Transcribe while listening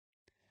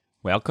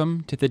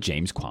Welcome to the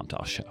James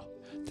Quandahl Show,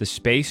 the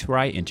space where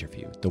I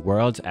interview the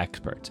world's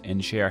experts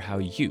and share how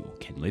you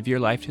can live your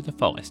life to the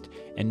fullest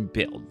and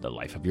build the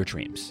life of your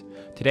dreams.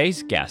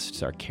 Today's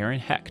guests are Karen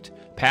Hecht,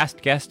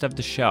 past guest of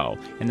the show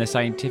and the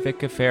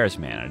Scientific Affairs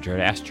Manager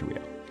at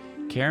Astroview.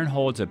 Karen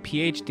holds a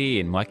PhD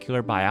in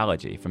molecular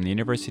biology from the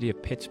University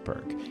of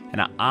Pittsburgh and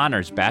an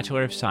honors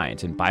Bachelor of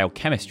Science in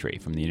biochemistry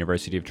from the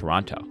University of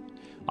Toronto.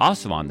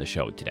 Also on the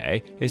show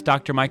today is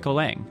Dr. Michael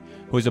Lange,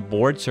 who is a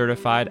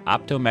board-certified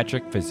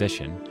optometric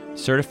physician,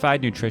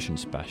 certified nutrition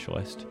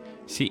specialist,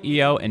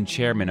 CEO and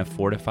chairman of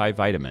Fortify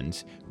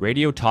Vitamins,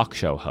 radio talk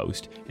show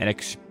host, an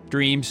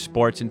extreme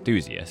sports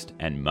enthusiast,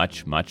 and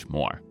much, much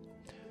more.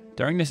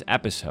 During this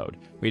episode,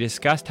 we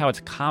discussed how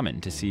it's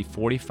common to see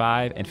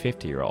 45 and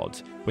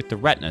 50-year-olds with the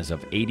retinas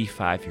of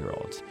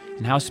 85-year-olds,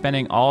 and how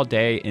spending all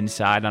day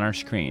inside on our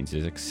screens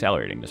is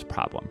accelerating this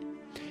problem.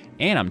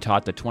 And I'm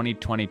taught the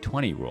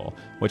 20-20-20 rule,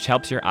 which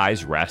helps your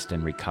eyes rest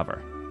and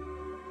recover.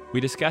 We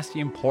discussed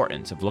the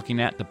importance of looking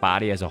at the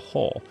body as a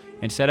whole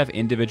instead of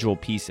individual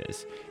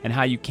pieces, and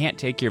how you can't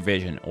take your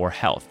vision or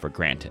health for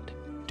granted.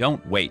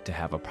 Don't wait to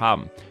have a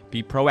problem.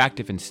 Be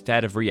proactive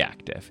instead of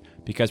reactive,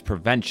 because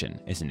prevention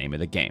is the name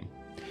of the game.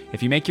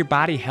 If you make your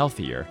body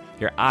healthier,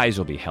 your eyes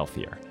will be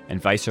healthier,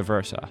 and vice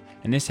versa,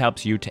 and this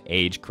helps you to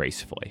age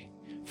gracefully.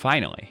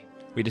 Finally,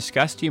 we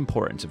discussed the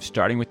importance of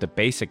starting with the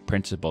basic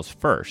principles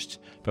first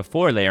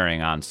before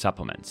layering on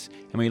supplements,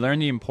 and we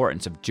learned the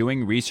importance of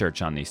doing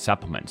research on these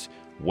supplements,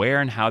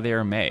 where and how they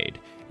are made,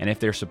 and if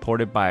they're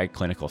supported by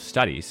clinical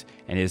studies,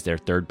 and is there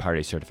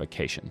third-party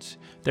certifications.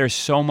 There's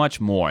so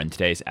much more in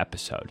today's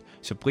episode,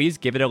 so please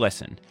give it a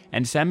listen,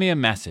 and send me a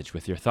message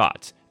with your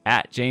thoughts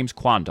at James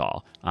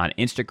Quandahl on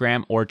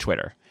Instagram or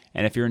Twitter.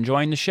 And if you're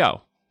enjoying the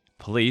show,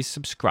 please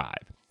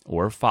subscribe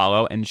or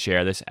follow and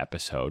share this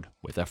episode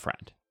with a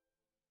friend.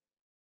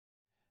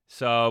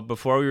 So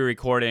before we were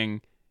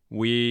recording,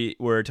 we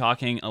were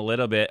talking a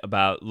little bit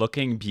about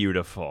looking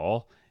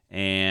beautiful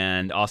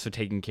and also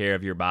taking care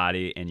of your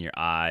body and your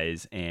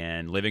eyes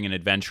and living an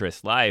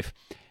adventurous life.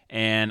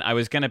 And I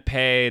was going to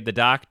pay the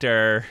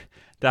Dr.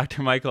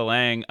 Michael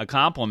Lange a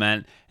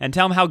compliment and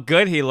tell him how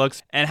good he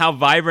looks and how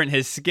vibrant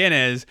his skin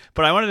is.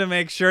 But I wanted to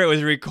make sure it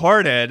was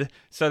recorded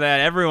so that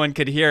everyone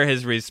could hear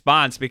his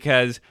response,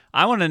 because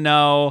I want to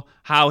know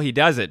how he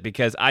does it,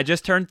 because I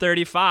just turned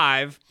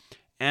 35.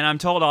 And I'm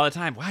told all the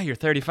time, wow, you're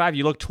 35,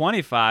 you look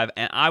 25,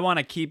 and I want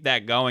to keep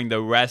that going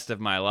the rest of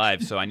my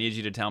life. So I need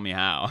you to tell me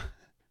how.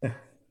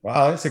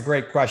 Wow, that's a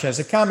great question. It's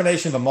a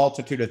combination of a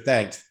multitude of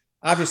things.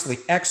 Obviously,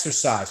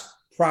 exercise,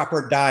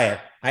 proper diet.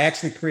 I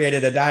actually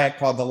created a diet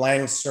called the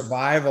Lange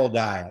Survival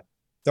Diet.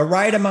 The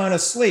right amount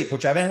of sleep,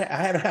 which I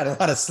haven't had a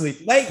lot of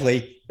sleep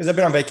lately because I've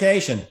been on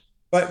vacation,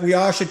 but we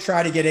all should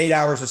try to get 8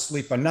 hours of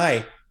sleep a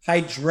night.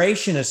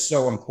 Hydration is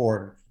so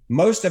important.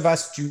 Most of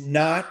us do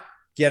not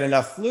get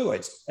enough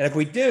fluids. And if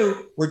we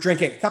do, we're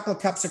drinking a couple of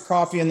cups of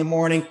coffee in the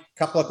morning, a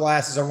couple of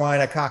glasses of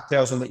wine, and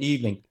cocktails in the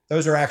evening.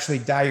 Those are actually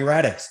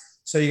diuretics.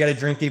 So you got to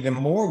drink even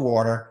more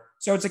water.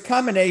 So it's a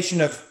combination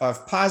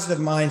of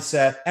positive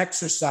mindset,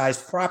 exercise,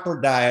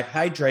 proper diet,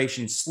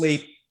 hydration,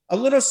 sleep, a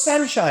little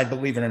sunshine,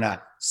 believe it or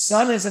not.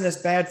 Sun isn't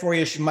as bad for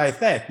you as you might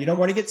think. You don't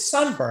want to get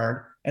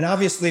sunburned. And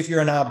obviously, if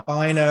you're an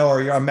albino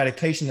or you're on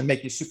medication to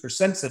make you super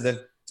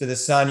sensitive to the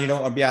sun, you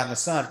don't want to be out in the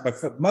sun. But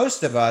for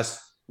most of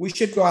us, we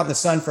should go out in the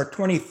sun for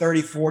 20,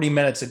 30, 40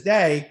 minutes a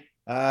day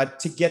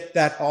to get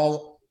that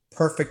all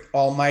perfect,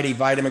 almighty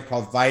vitamin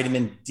called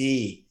vitamin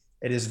D.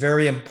 It is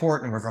very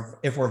important.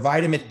 If we're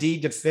vitamin D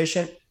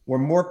deficient, we're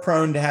more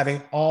prone to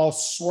having all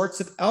sorts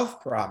of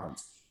health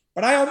problems.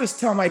 But I always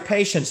tell my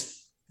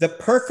patients, the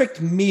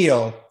perfect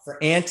meal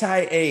for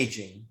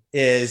anti-aging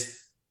is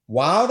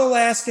wild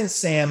Alaskan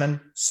salmon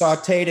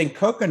sauteed in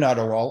coconut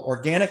oil,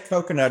 organic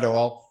coconut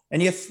oil,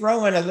 and you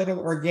throw in a little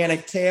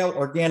organic kale,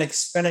 organic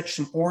spinach,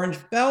 some orange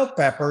bell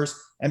peppers,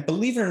 and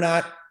believe it or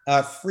not,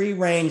 a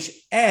free-range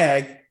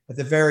egg at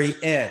the very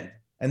end.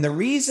 And the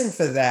reason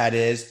for that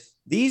is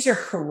these are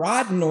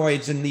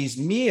carotenoids in these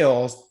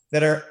meals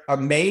that are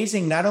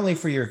amazing, not only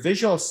for your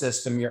visual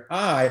system, your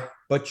eye,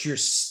 but your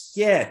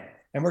skin.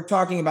 And we're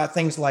talking about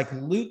things like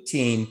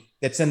lutein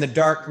that's in the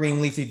dark green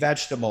leafy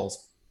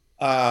vegetables.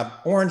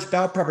 Orange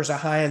bell peppers are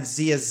high in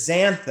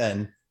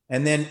zeaxanthin,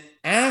 and then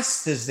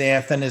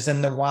astaxanthin is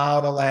in the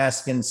wild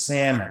Alaskan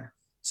salmon.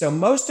 So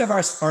most of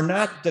us are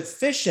not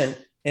deficient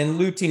in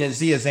lutein and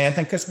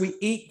zeaxanthin because we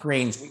eat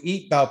greens, we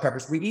eat bell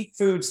peppers, we eat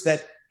foods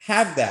that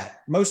have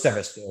that. Most of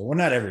us do. Well,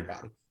 not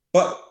everybody.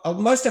 But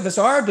most of us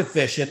are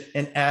deficient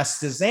in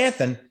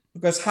astaxanthin,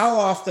 because how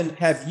often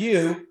have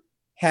you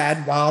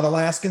had wild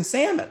Alaskan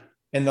salmon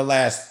in the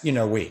last,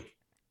 week?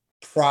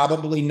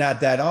 Probably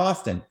not that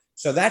often.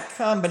 So that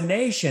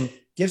combination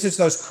gives us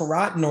those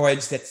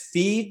carotenoids that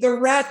feed the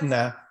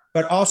retina,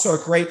 but also are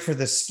great for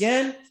the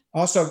skin,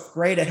 also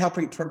great at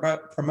helping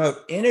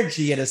promote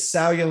energy at a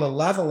cellular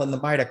level in the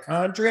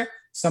mitochondria,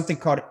 something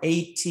called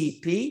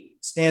ATP,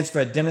 stands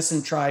for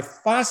adenosine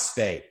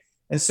triphosphate.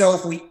 And so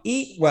if we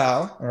eat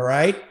well, all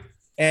right,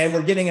 and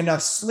we're getting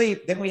enough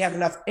sleep, then we have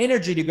enough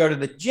energy to go to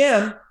the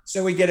gym,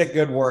 so we get a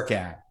good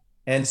workout.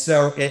 And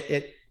so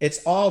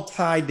it's all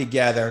tied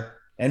together.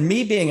 And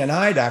me being an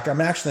eye doctor,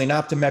 I'm actually an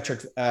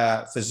optometric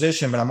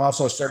physician, but I'm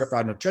also a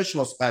certified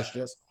nutritional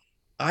specialist.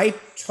 I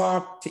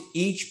talk to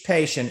each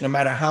patient, no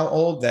matter how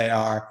old they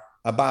are,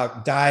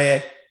 about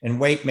diet and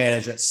weight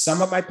management.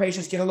 Some of my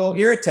patients get a little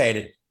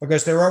irritated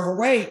because they're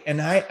overweight.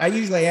 And I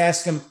usually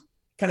ask them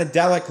kind of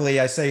delicately,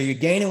 I say, are you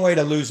gaining weight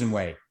or losing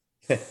weight?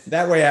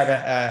 That way I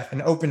have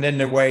an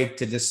open-ended way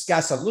to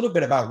discuss a little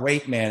bit about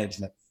weight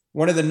management.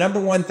 One of the number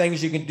one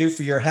things you can do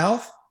for your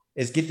health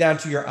is get down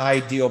to your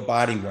ideal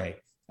body weight.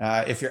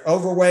 If you're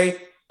overweight,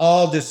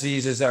 all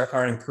diseases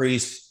are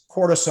increased.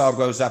 Cortisol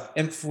goes up,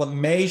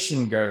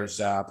 inflammation goes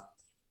up.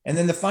 And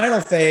then the final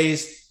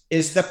phase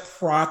is the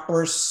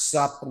proper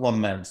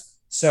supplements.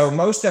 So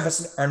most of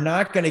us are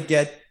not going to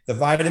get the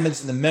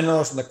vitamins and the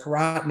minerals and the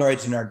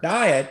carotenoids in our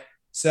diet.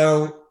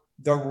 So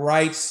the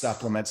right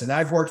supplements. And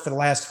I've worked for the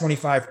last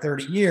 25,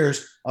 30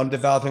 years on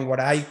developing what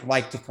I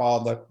like to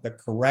call the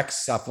correct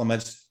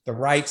supplements, the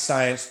right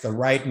science, the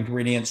right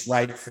ingredients,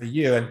 right for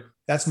you. And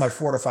that's my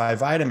Fortify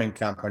Vitamin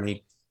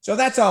Company. So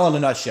that's all in a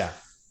nutshell.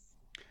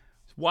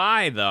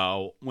 Why,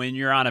 though, when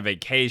you're on a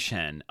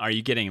vacation, are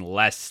you getting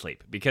less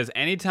sleep? Because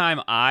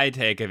anytime I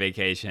take a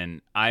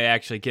vacation, I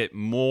actually get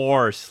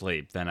more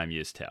sleep than I'm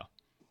used to.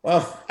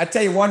 Well, I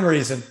tell you one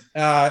reason.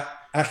 I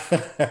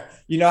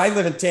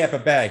live in Tampa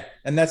Bay,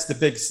 and that's the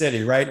big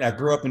city, right? And I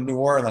grew up in New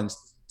Orleans.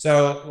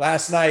 So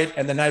last night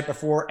and the night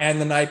before and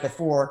the night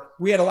before,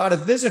 we had a lot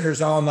of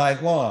visitors all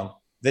night long.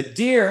 The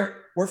deer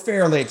were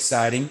fairly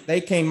exciting.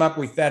 They came up,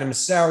 we fed them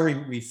celery,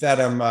 we fed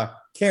them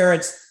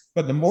carrots,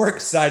 but the more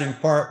exciting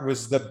part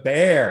was the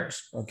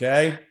bears,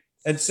 okay?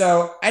 And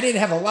so I didn't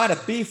have a lot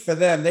of beef for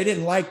them. They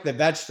didn't like the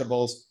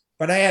vegetables,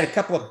 but I had a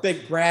couple of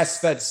big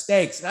grass-fed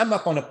steaks, and I'm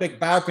up on a big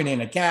balcony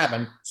in a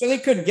cabin, so they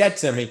couldn't get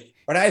to me.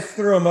 But I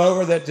threw them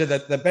over to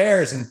the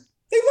bears, and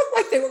they looked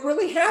like they were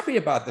really happy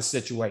about the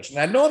situation.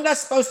 I know I'm not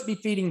supposed to be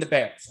feeding the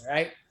bears,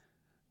 right?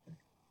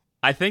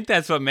 I think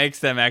that's what makes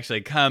them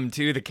actually come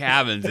to the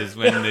cabins is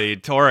when the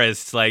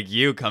tourists like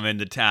you come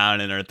into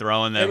town and are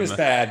throwing them. It was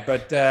bad,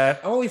 but I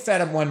only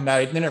fed them one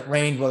night, and then it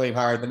rained really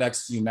hard the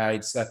next few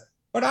nights.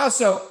 But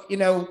also,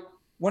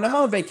 when I'm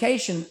on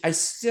vacation, I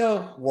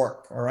still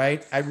work, all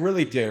right? I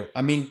really do.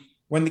 I mean,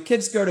 when the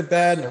kids go to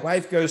bed, the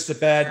wife goes to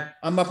bed,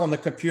 I'm up on the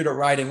computer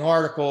writing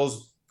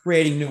articles,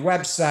 creating new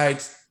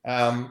websites.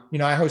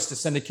 I host a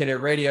syndicated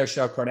radio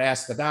show called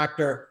Ask the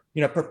Doctor,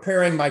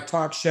 preparing my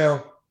talk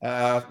show,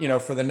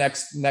 for the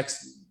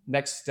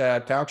next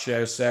talk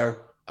show. So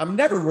I'm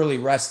never really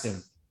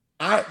resting.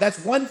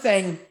 That's one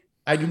thing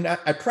I do not,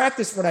 I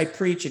practice what I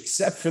preach,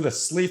 except for the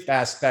sleep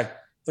aspect.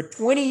 For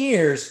 20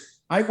 years,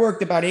 I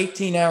worked about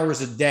 18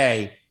 hours a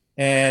day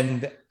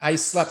and I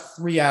slept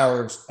 3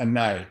 hours a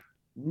night.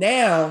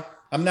 Now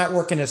I'm not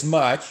working as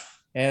much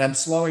and I'm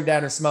slowing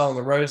down and smelling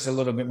the roses a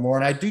little bit more.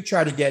 And I do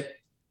try to get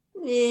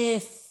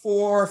 4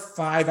 or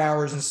 5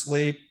 hours of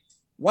sleep.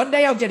 One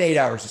day I'll get 8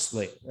 hours of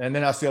sleep and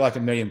then I'll feel like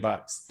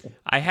 $1,000,000.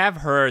 I have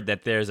heard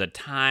that there's a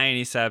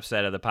tiny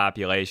subset of the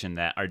population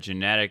that are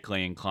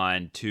genetically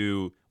inclined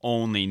to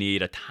only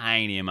need a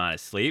tiny amount of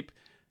sleep,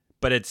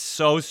 but it's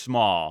so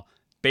small.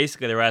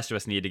 Basically, the rest of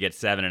us need to get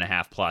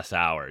 7.5 plus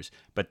hours.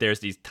 But there's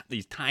these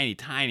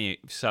tiny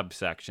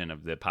subsection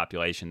of the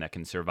population that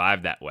can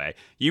survive that way.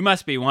 You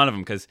must be one of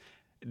them because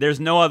there's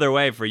no other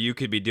way for you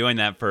could be doing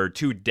that for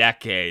 2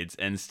 decades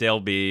and still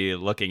be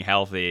looking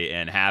healthy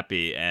and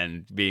happy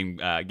and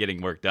being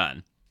getting work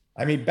done.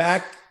 I mean,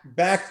 back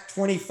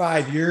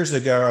 25 years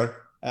ago,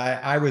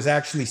 I was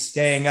actually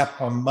staying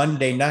up on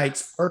Monday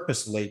nights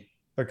purposely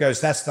because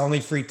that's the only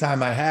free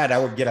time I had. I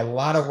would get a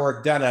lot of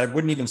work done. I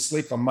wouldn't even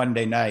sleep on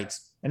Monday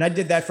nights. And I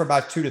did that for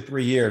about 2 to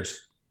 3 years.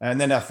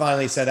 And then I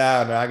finally said,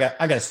 I got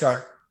to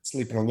start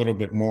sleeping a little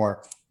bit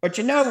more. But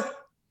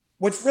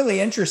what's really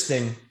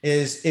interesting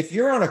is if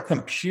you're on a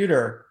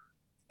computer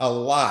a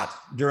lot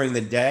during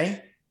the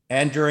day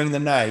and during the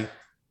night,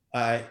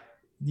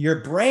 your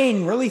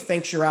brain really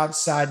thinks you're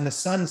outside in the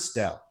sun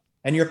still.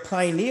 And your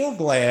pineal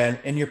gland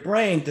in your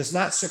brain does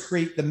not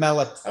secrete the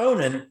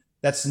melatonin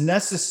that's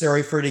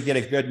necessary for you to get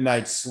a good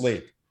night's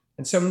sleep.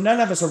 And so none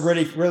of us are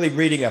really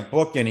reading a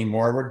book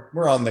anymore.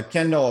 We're on the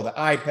Kindle, the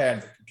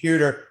iPad, the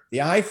computer, the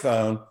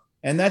iPhone,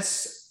 and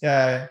that's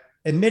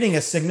emitting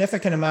a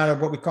significant amount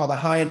of what we call the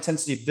high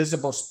intensity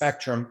visible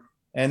spectrum,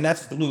 and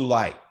that's blue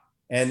light.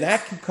 And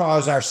that can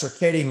cause our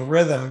circadian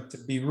rhythm to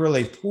be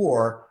really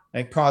poor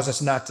and cause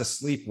us not to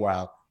sleep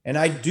well. And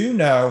I do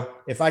know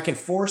if I can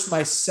force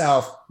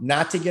myself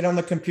not to get on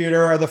the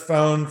computer or the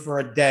phone for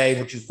a day,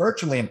 which is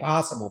virtually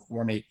impossible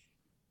for me,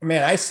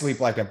 man, I sleep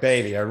like a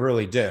baby. I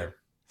really do.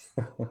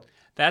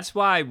 That's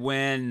why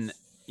when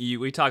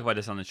we talk about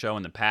this on the show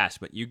in the past,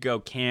 but you go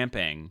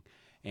camping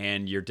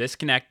and you're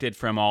disconnected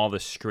from all the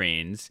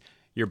screens,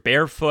 you're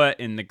barefoot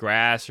in the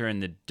grass or in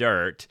the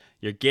dirt,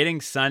 you're getting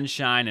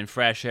sunshine and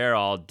fresh air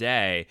all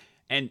day,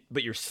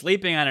 but you're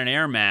sleeping on an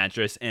air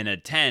mattress in a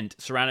tent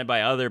surrounded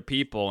by other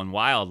people and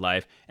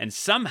wildlife, and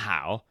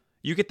somehow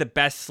you get the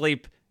best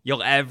sleep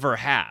you'll ever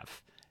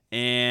have.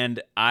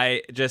 And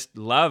I just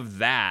love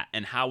that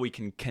and how we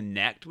can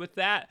connect with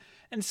that.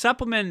 And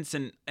supplements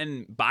and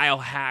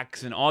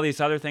biohacks and all these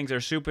other things are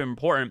super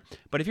important.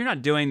 But if you're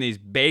not doing these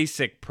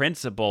basic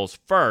principles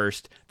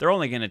first, they're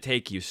only going to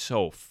take you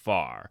so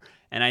far.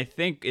 And I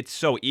think it's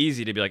so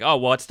easy to be like, oh,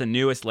 well, it's the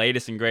newest,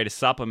 latest, and greatest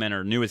supplement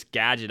or newest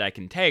gadget I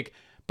can take.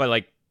 But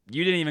like,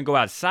 you didn't even go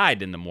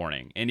outside in the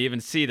morning and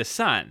even see the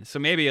sun. So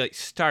maybe like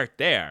start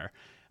there.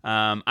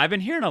 I've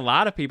been hearing a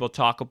lot of people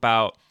talk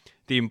about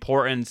the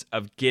importance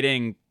of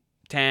getting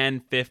 10,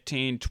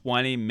 15,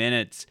 20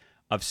 minutes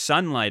of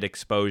sunlight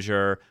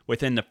exposure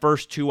within the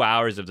first 2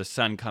 hours of the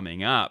sun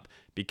coming up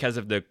because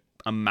of the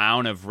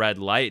amount of red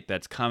light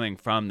that's coming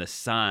from the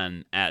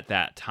sun at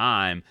that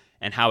time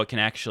and how it can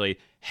actually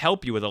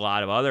help you with a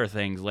lot of other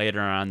things later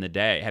on in the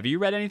day. Have you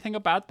read anything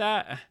about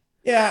that?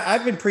 Yeah,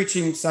 I've been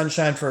preaching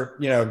sunshine for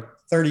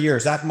 30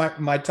 years.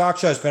 My talk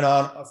show has been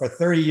on for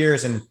 30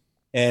 years and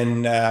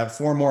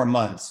 4 more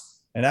months.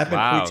 And I've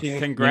been preaching,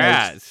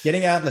 congrats,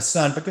 getting out in the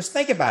sun, because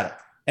think about it.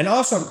 And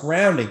also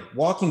grounding,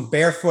 walking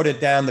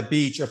barefooted down the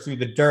beach or through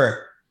the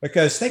dirt.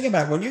 Because think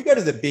about it, when you go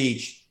to the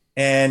beach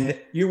and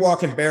you're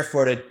walking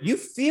barefooted, you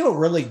feel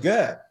really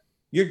good.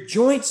 Your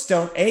joints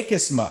don't ache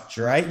as much,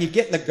 right? You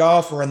get in the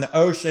Gulf or in the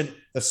ocean,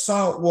 the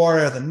salt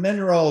water, the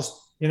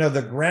minerals,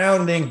 the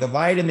grounding, the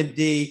vitamin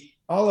D,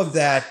 all of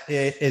that.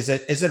 Is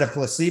it a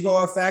placebo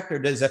effect, or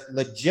does it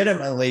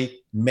legitimately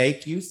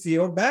make you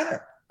feel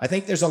better? I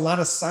think there's a lot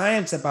of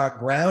science about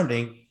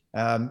grounding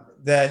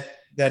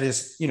that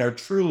is,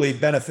 truly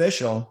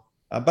beneficial.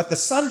 But the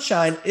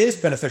sunshine is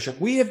beneficial.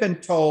 We have been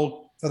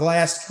told for the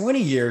last 20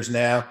 years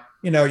now,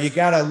 you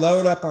got to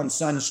load up on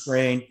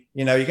sunscreen.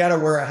 You got to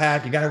wear a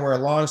hat. You got to wear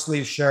long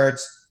sleeve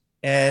shirts.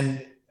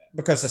 And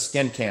because of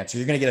skin cancer,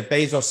 you're going to get a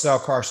basal cell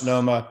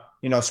carcinoma,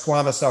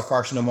 squamous cell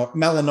carcinoma,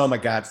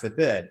 melanoma, God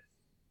forbid.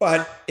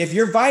 But if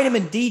you're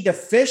vitamin D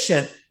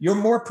deficient, you're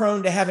more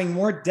prone to having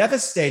more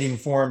devastating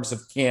forms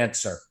of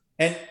cancer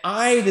and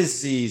eye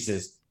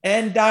diseases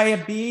and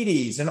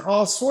diabetes and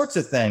all sorts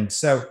of things.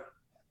 So,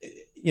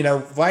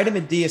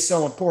 vitamin D is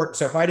so important.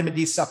 So vitamin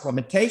D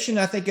supplementation,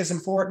 I think, is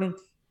important.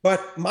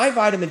 But my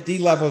vitamin D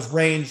levels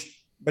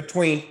range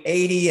between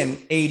 80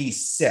 and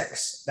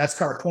 86. That's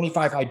called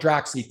 25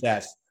 hydroxy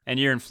test. And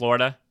you're in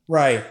Florida?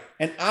 Right.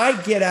 And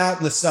I get out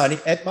in the sun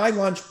at my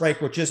lunch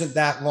break, which isn't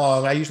that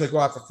long. I usually go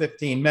out for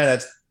 15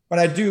 minutes, but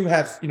I do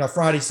have,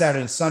 Friday,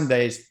 Saturday, and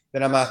Sundays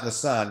that I'm out in the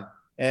sun.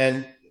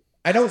 And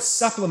I don't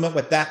supplement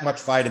with that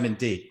much vitamin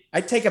D.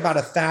 I take about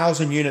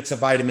 1,000 units of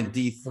vitamin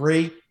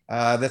D3.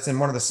 That's in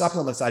one of the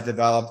supplements I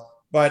developed,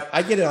 but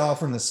I get it all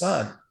from the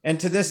sun. And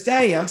to this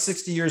day, I'm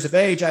 60 years of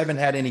age. I haven't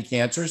had any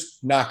cancers,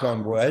 knock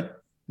on wood.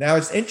 Now,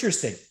 it's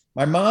interesting.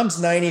 My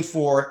mom's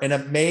 94, an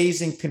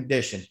amazing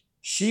condition.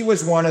 She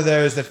was one of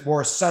those that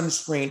wore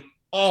sunscreen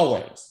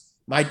always.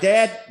 My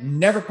dad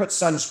never put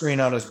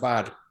sunscreen on his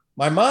body.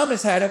 My mom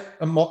has had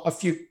a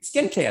few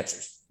skin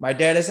cancers. My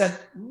dad has had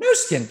no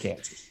skin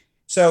cancers.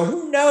 So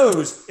who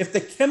knows if the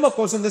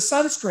chemicals in the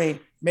sunscreen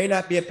may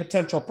not be a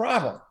potential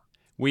problem.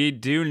 We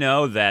do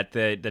know that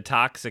the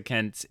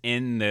toxicants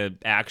in the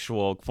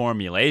actual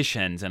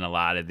formulations in a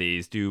lot of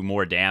these do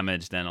more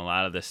damage than a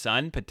lot of the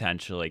sun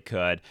potentially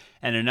could.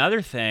 And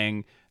another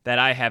thing that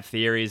I have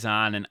theories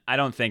on, and I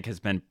don't think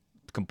has been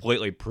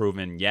completely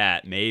proven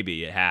yet,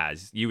 maybe it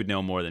has, you would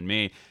know more than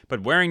me,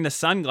 but wearing the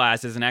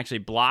sunglasses and actually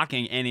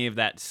blocking any of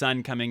that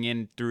sun coming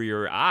in through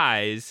your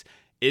eyes,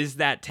 is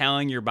that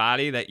telling your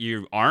body that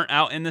you aren't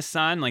out in the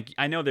sun? Like,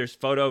 I know there's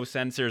photo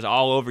sensors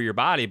all over your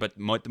body, but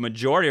the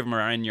majority of them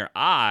are in your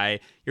eye.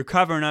 You're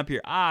covering up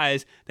your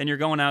eyes, then you're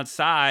going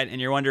outside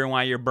and you're wondering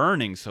why you're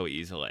burning so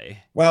easily.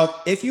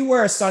 Well, if you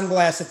wear a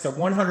sunglass, it's a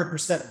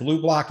 100% blue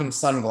blocking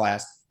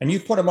sunglass, and you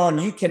put them on,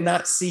 you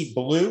cannot see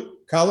blue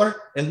color.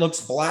 It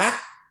looks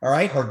black, all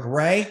right, or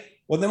gray.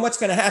 Well, then what's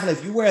going to happen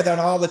if you wear that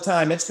all the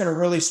time? It's going to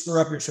really screw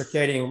up your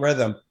circadian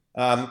rhythm.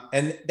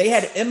 And they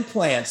had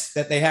implants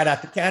that they had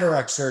after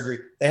cataract surgery.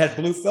 They had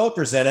blue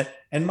filters in it.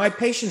 And my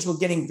patients were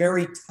getting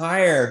very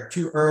tired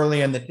too early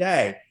in the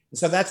day. And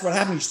so that's what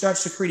happened. You start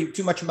secreting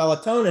too much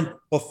melatonin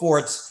before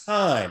it's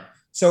time.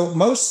 So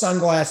most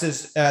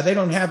sunglasses, they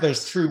don't have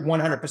those true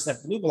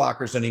 100% blue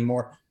blockers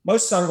anymore.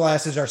 Most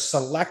sunglasses are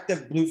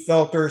selective blue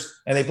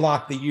filters, and they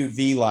block the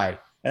UV light.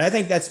 And I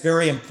think that's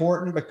very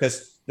important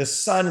because the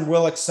sun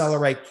will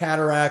accelerate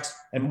cataracts,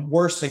 and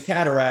worse than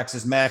cataracts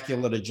is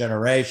macular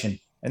degeneration.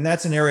 And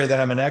that's an area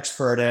that I'm an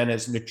expert in,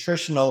 is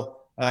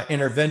nutritional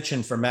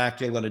intervention for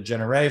macular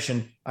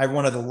degeneration. I have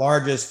one of the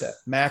largest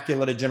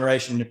macular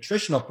degeneration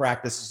nutritional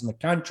practices in the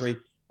country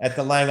at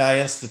the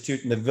Lange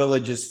Institute in the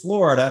Villages,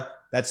 Florida.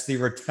 That's the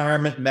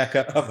retirement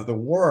mecca of the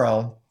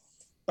world.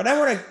 But I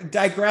want to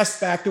digress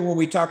back to what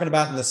we're talking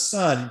about in the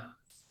sun.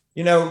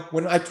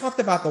 When I talked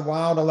about the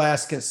wild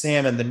Alaskan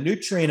salmon, the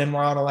nutrient in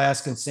wild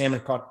Alaskan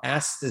salmon called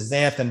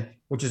astaxanthin,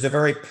 which is a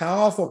very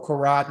powerful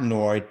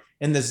carotenoid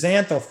in the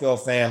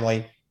xanthophyll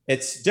family.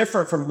 It's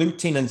different from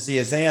lutein and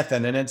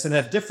zeaxanthin, and it's in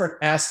a different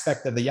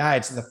aspect of the eye.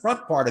 It's in the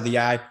front part of the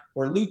eye,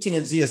 where lutein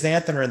and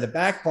zeaxanthin are in the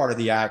back part of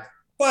the eye.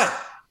 But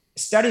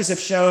studies have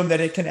shown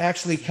that it can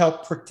actually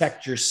help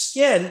protect your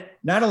skin,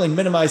 not only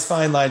minimize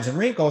fine lines and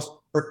wrinkles,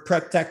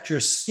 protect your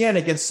skin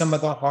against some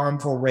of the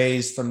harmful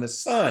rays from the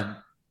sun.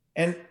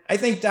 And I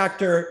think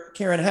Dr.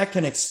 Karen Hecht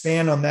can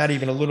expand on that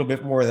even a little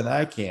bit more than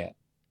I can.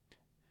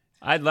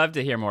 I'd love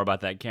to hear more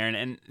about that, Karen,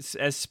 and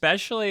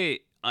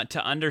especially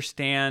to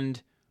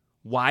understand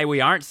why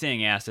we aren't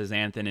seeing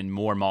astaxanthin in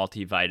more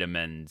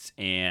multivitamins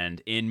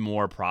and in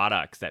more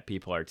products that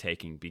people are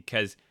taking,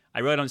 because I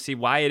really don't see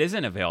why it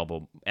isn't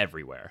available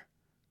everywhere.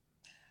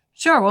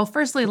 Sure. Well,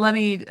 firstly, let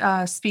me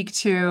speak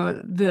to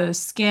the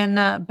skin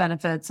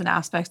benefits and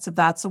aspects of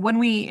that. So when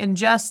we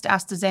ingest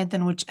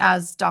astaxanthin, which,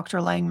 as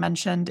Dr. Lange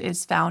mentioned,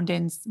 is found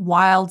in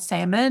wild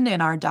salmon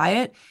in our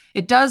diet,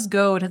 it has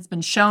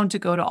been shown to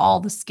go to all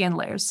the skin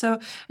layers. So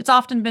it's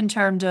often been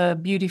termed a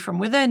beauty from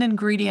within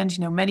ingredient.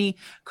 Many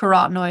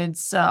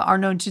carotenoids are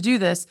known to do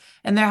this.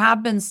 And there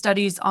have been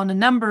studies on a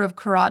number of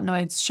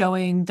carotenoids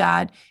showing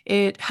that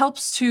it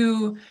helps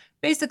to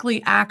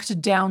basically act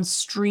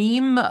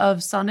downstream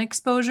of sun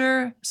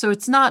exposure. So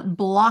it's not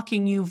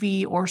blocking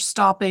UV or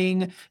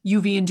stopping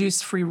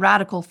UV-induced free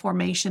radical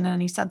formation in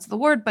any sense of the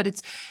word, but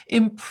it's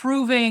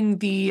improving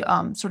the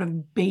sort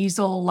of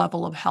basal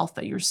level of health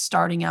that you're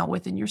starting out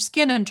with in your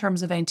skin in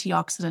terms of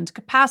antioxidant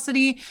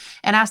capacity.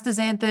 And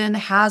astaxanthin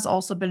has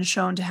also been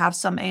shown to have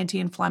some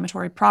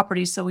anti-inflammatory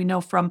properties. So we know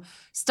from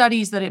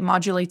studies that it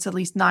modulates at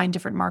least 9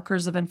 different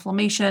markers of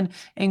inflammation,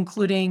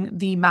 including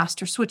the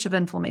master switch of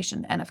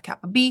inflammation,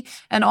 NF-kappa B,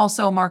 and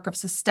also a mark of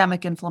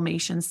systemic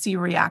inflammation,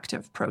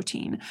 C-reactive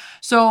protein.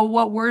 So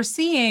what we're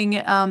seeing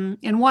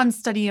in one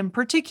study in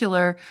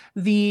particular,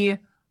 the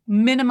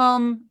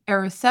minimum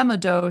erythema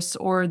dose,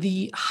 or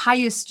the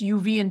highest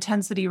UV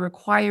intensity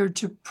required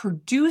to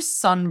produce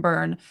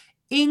sunburn,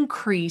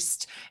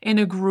 increased in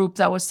a group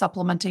that was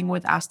supplementing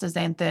with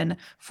astaxanthin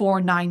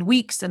for 9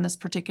 weeks in this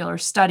particular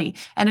study.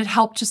 And it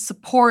helped to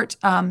support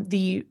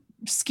the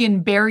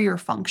skin barrier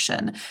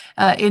function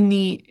in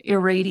the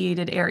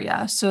irradiated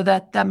area. So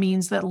that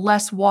means that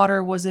less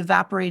water was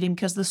evaporating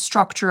because the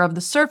structure of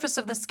the surface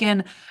of the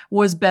skin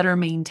was better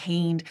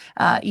maintained,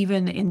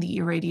 even in the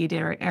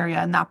irradiated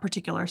area in that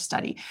particular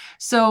study.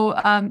 So,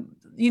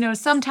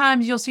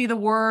 sometimes you'll see the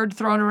word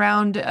thrown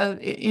around,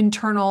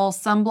 internal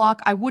sunblock.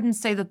 I wouldn't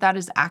say that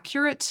is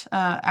accurate,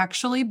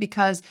 actually,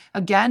 because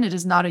again, it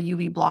is not a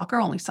UV blocker.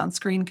 Only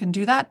sunscreen can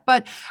do that.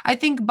 But I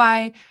think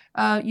by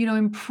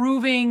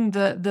improving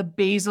the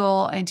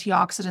basal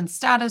antioxidant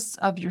status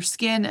of your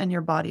skin and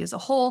your body as a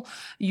whole,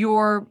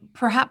 you're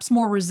perhaps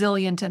more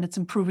resilient, and it's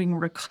improving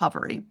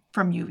recovery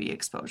from UV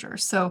exposure.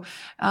 So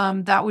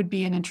that would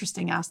be an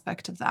interesting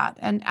aspect of that.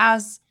 And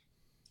as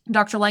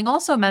Dr. Lange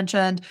also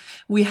mentioned,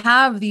 we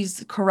have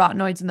these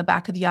carotenoids in the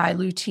back of the eye,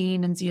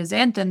 lutein and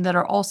zeaxanthin, that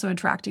are also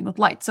interacting with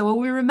light. So what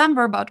we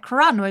remember about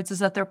carotenoids is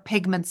that they're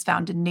pigments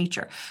found in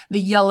nature,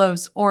 the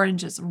yellows,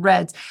 oranges,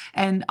 reds.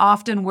 And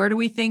often, where do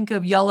we think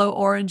of yellow,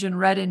 orange, and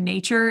red in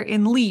nature?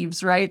 In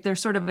leaves, right? They're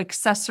sort of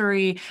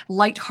accessory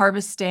light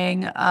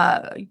harvesting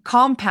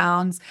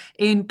compounds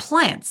in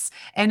plants.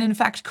 And in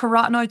fact,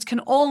 carotenoids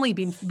can only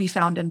be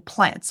found in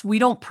plants. We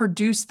don't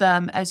produce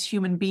them as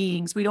human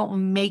beings. We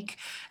don't make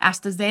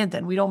astaxanthin.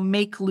 We don't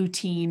make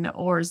lutein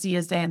or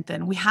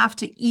zeaxanthin. We have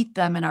to eat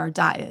them in our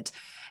diet.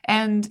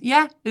 And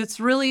yeah, it's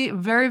really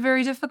very,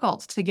 very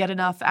difficult to get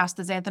enough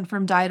astaxanthin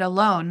from diet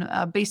alone.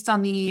 Based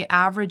on the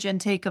average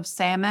intake of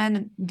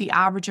salmon, the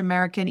average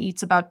American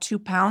eats about 2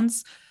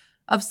 pounds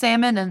of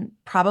salmon, and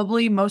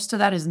probably most of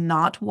that is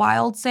not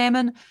wild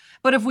salmon.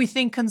 But if we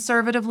think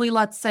conservatively,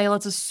 let's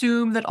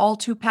assume that all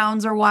 2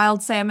 pounds are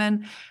wild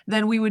salmon,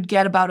 then we would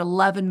get about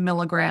 11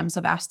 milligrams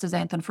of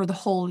astaxanthin for the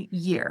whole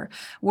year.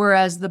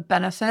 Whereas the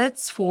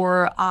benefits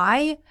for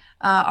eye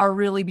are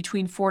really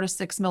between 4 to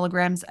 6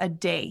 milligrams a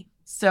day.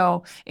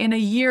 So in a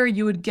year,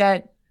 you would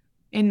get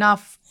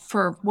enough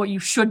for what you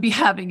should be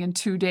having in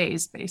 2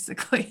 days,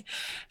 basically.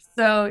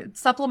 So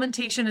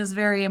supplementation is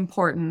very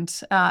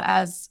important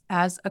as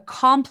a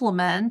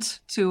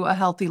complement to a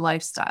healthy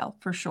lifestyle,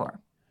 for sure.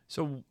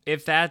 So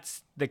if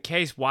that's the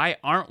case, why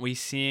aren't we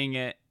seeing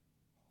it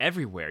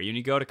everywhere?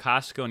 You go to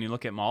Costco and you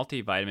look at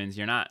multivitamins,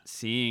 you're not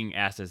seeing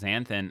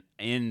astaxanthin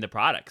in the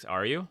products,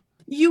 are you?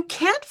 You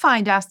can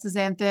find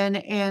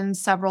astaxanthin in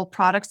several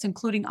products,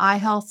 including eye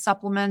health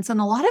supplements and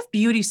a lot of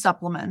beauty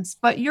supplements.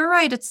 But you're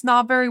right, it's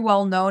not very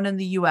well known in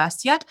the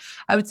US yet.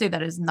 I would say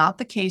that is not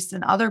the case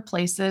in other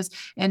places.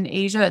 In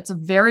Asia, it's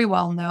very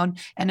well known.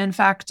 And in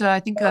fact, I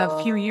think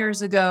a few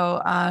years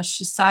ago,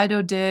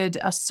 Shiseido did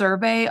a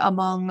survey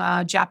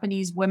among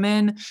Japanese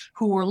women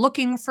who were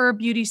looking for a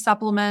beauty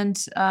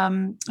supplement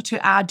to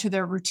add to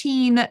their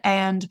routine.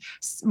 And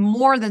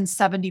more than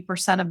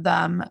 70% of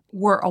them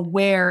were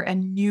aware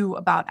and knew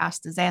about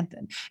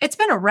astaxanthin. It's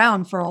been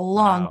around for a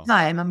long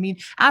time. I mean,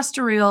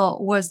 Astaril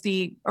was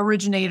the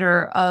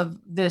originator of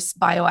this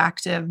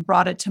bioactive,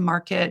 brought it to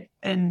market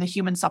in the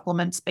human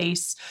supplement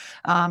space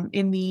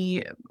in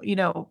the,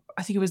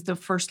 I think it was the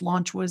first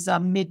launch was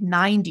mid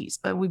 90s,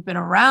 but we've been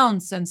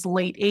around since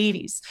late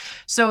 80s.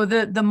 So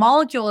the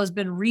molecule has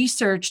been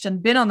researched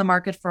and been on the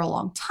market for a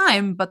long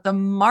time, but the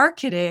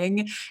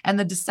marketing and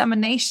the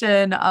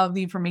dissemination of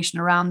the information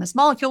around this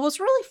molecule was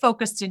really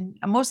focused in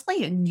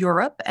mostly in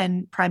Europe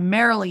and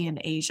primarily in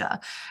Asia.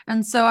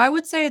 And so I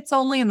would say it's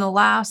only in the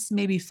last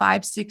maybe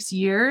 5-6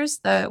 years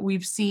that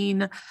we've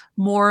seen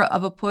more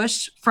of a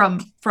push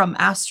from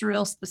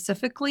Astroreal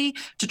specifically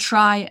to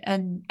try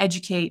and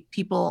educate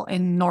people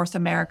in North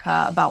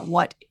America about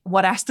what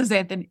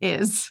astaxanthin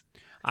is.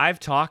 I've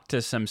talked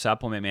to some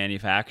supplement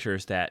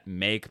manufacturers that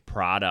make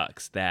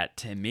products that,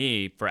 to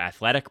me, for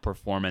athletic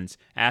performance,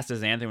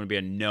 astaxanthin would be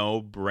a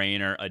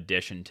no-brainer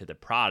addition to the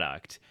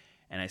product.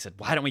 And I said,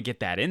 why don't we get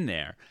that in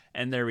there?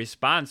 And their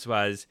response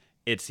was,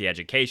 it's the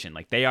education.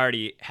 Like, they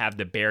already have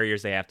the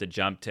barriers they have to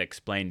jump to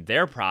explain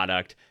their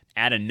product,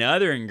 add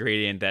another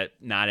ingredient that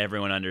not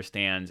everyone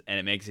understands, and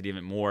it makes it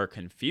even more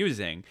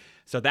confusing.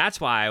 So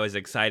that's why I was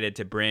excited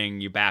to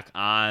bring you back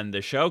on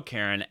the show,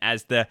 Karen,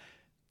 as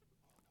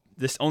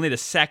only the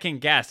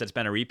second guest that's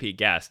been a repeat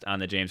guest on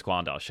the James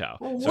Quandall Show.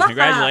 So Wow.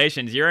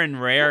 Congratulations, you're in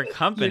rare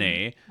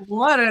company.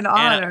 What an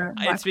honor.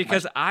 And it's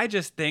because I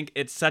just think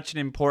it's such an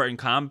important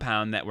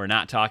compound that we're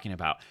not talking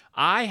about.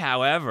 I,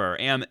 however,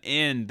 am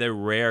in the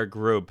rare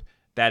group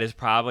that is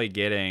probably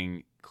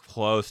getting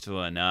close to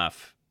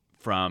enough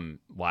from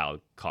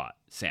wild-caught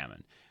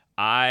salmon.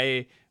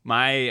 My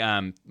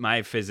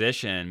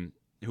physician,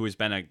 who has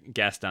been a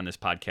guest on this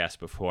podcast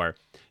before,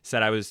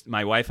 said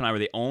my wife and I were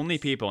the only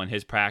people in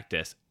his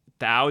practice,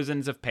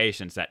 thousands of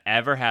patients, that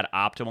ever had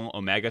optimal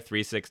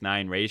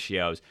omega-369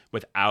 ratios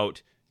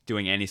without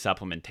doing any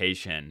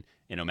supplementation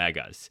in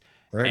omegas.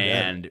 Very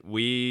and good.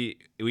 we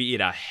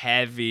eat a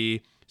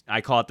heavy,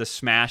 I call it the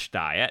smash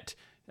diet,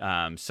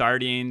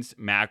 sardines,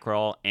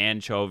 mackerel,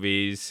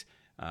 anchovies,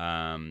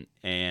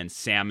 and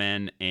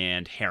salmon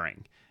and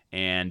herring.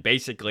 And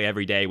basically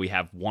every day we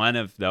have one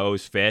of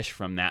those fish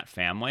from that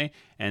family,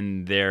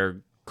 and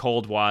they're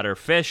cold water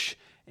fish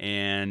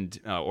and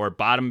or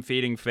bottom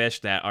feeding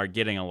fish that are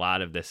getting a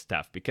lot of this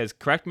stuff. Because,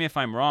 correct me if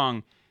I'm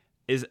wrong,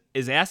 is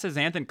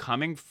astaxanthin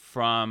coming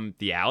from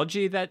the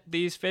algae that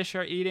these fish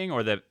are eating,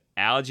 or the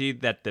algae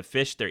that the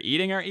fish they're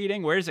eating are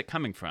eating? Where is it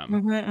coming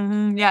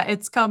from? Yeah,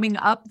 it's coming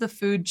up the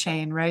food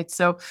chain, right?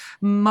 So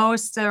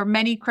there are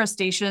many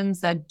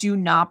crustaceans that do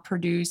not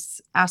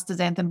produce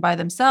astaxanthin by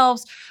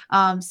themselves.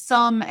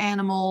 Some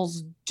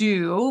animals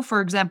do. For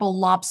example,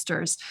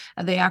 lobsters,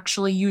 they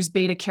actually use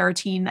beta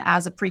carotene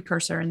as a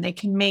precursor, and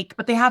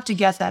but they have to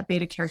get that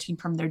beta carotene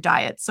from their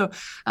diet. So,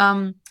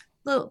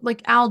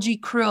 like algae,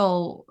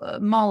 krill,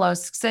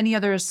 mollusks, any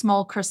other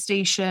small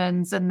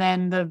crustaceans, and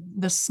then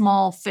the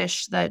small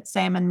fish that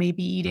salmon may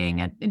be eating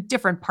in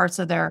different parts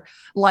of their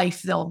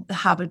life, they'll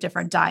have a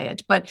different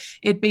diet, but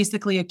it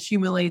basically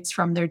accumulates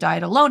from their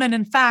diet alone. And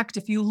in fact,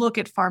 if you look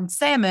at farmed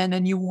salmon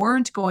and you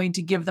weren't going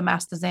to give them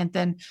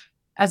astaxanthin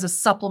as a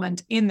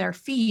supplement in their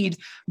feed,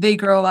 they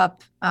grow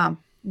up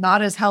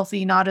not as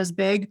healthy, not as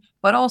big,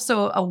 but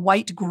also a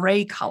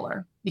white-gray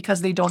color,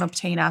 because they don't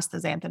obtain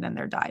astaxanthin in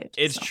their diet.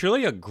 It's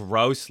truly a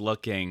gross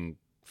looking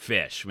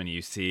fish when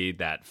you see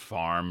that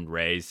farmed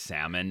raised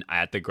salmon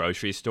at the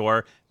grocery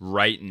store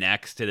right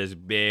next to this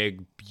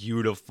big,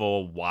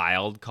 beautiful,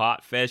 wild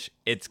caught fish.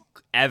 It's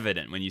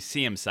evident when you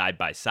see them side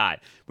by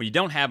side. When you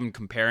don't have them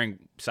comparing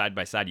side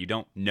by side, you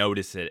don't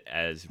notice it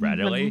as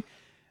readily.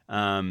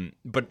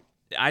 But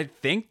I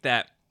think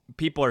that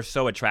people are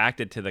so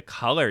attracted to the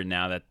color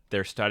now that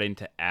they're starting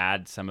to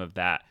add some of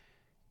that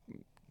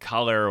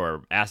color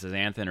or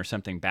astaxanthin or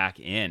something back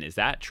in. Is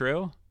that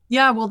true?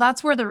 Yeah, well,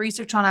 that's where the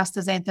research on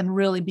astaxanthin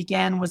really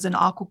began, was in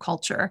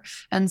aquaculture.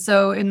 And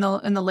so in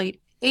the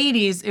late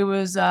 80s, it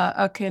was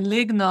a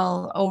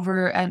Lignell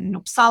over at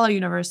Uppsala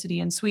University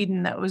in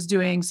Sweden that was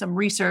doing some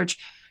research.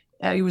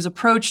 He was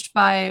approached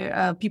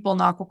by people in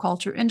the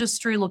aquaculture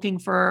industry looking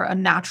for a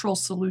natural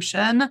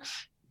solution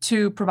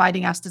to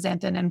providing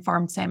astaxanthin in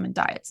farmed salmon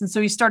diets. And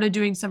so he started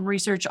doing some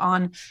research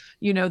on,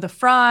 the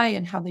fry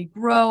and how they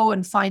grow,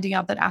 and finding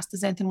out that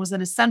astaxanthin was an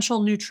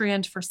essential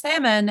nutrient for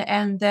salmon,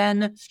 and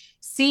then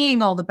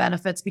seeing all the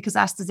benefits, because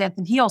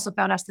he also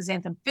found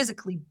astaxanthin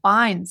physically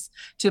binds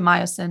to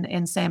myosin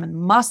in salmon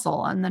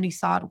muscle. And then he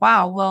thought,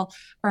 wow, well,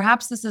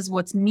 perhaps this is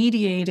what's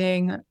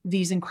mediating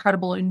these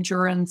incredible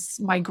endurance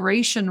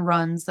migration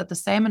runs that the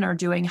salmon are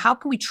doing. How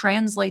can we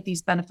translate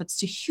these benefits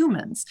to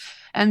humans?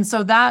 And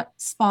so that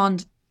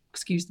spawned,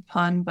 excuse the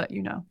pun, but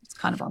it's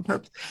kind of on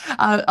purpose,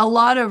 a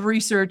lot of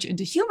research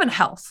into human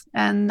health.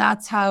 And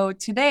that's how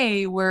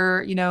today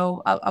we're,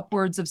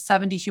 upwards of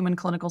 70 human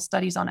clinical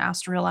studies on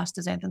Astroreal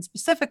astaxanthin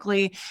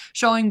specifically,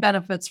 showing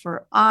benefits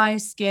for eye,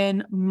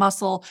 skin,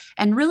 muscle,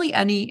 and really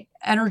any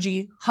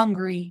energy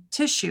hungry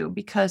tissue,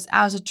 because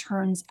as it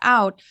turns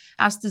out,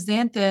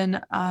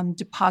 astaxanthin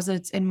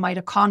deposits in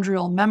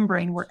mitochondrial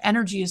membrane where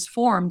energy is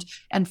formed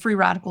and free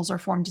radicals are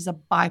formed as a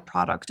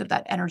byproduct of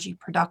that energy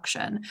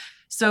production.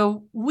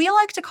 So we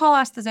like to call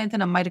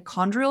astaxanthin a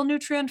mitochondrial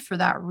nutrient for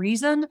that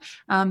reason,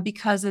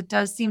 because it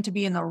does seem to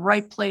be in the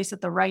right place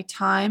at the right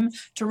time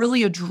to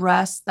really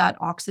address that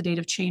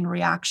oxidative chain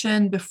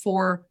reaction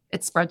before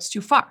it spreads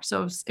too far.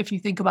 So if you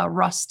think about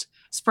rust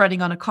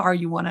spreading on a car,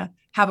 you want to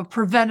have a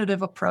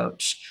preventative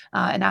approach,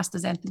 and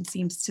astaxanthin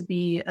seems to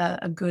be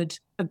a good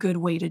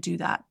way to do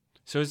that.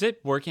 So is it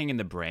working in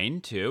the brain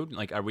too?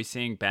 Like, are we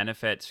seeing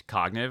benefits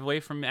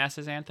cognitively from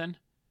astaxanthin?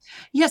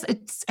 Yes,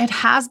 it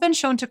has been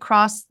shown to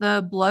cross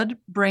the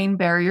blood-brain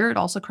barrier. It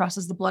also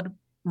crosses the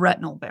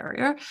blood-retinal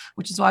barrier,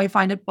 which is why we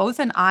find it both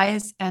in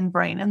eyes and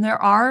brain. And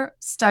there are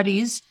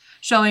studies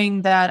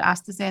showing that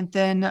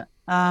astaxanthin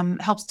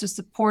helps to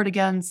support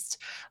against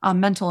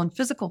mental and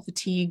physical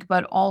fatigue,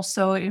 but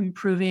also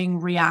improving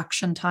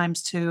reaction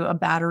times to a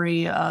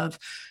battery of,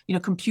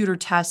 computer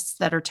tests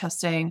that are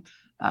testing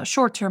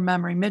short-term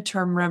memory,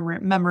 mid-term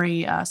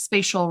memory,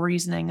 spatial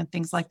reasoning, and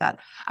things like that.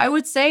 I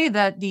would say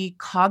that the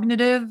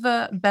cognitive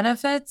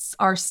benefits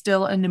are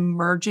still an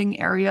emerging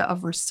area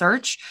of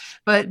research,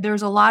 but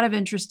there's a lot of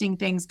interesting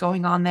things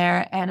going on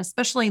there. And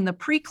especially in the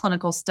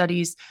preclinical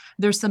studies,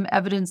 there's some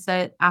evidence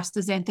that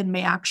astaxanthin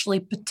may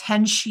actually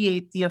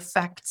potentiate the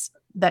effects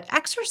that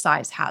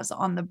exercise has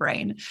on the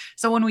brain.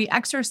 So when we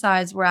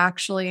exercise, we're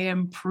actually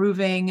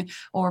improving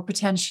or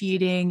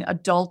potentiating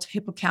adult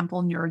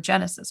hippocampal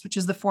neurogenesis, which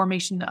is the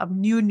formation of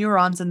new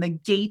neurons and the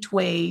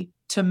gateway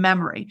to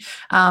memory.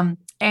 And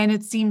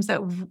it seems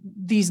that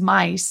these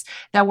mice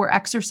that were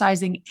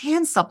exercising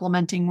and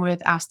supplementing with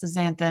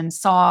astaxanthin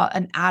saw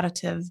an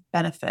additive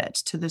benefit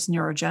to this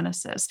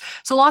neurogenesis.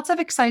 So lots of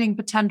exciting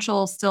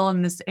potential still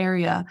in this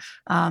area.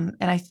 And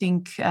I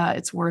think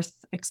it's worth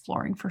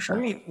exploring for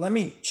sure. Let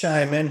me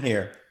chime in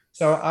here.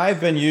 So I've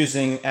been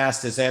using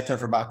astaxanthin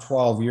for about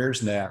 12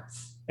 years now.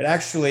 It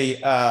actually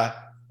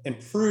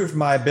improved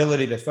my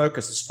ability to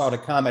focus. It's called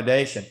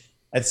accommodation.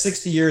 At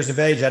 60 years of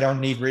age, I don't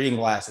need reading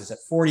glasses. At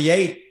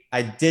 48,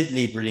 I did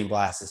need reading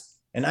glasses.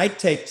 And I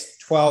take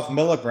 12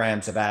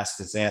 milligrams of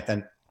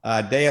astaxanthin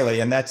daily.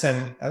 And that's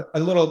in a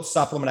little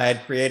supplement I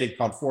had created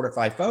called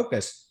Fortify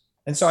Focus.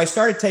 And so I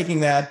started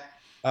taking that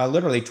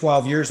literally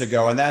 12 years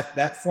ago. And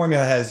that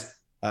formula has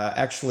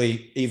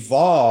actually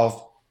evolved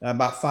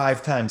about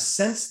 5 times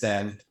since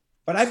then.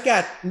 But I've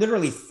got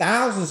literally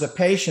thousands of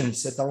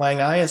patients at the Lange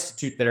Eye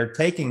Institute that are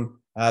taking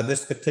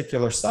this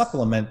particular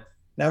supplement.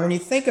 Now, when you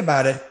think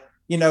about it,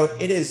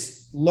 it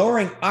is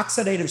lowering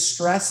oxidative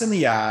stress in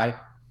the eye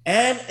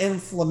and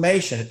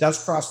inflammation. It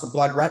does cross the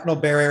blood-retinal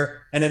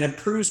barrier, and it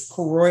improves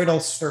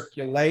choroidal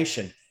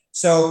circulation.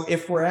 So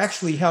if we're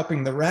actually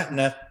helping the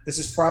retina, this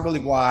is probably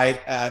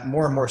why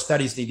more and more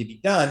studies need to be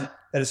done,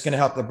 that it's going to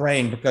help the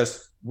brain,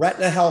 because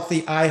retina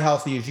healthy, eye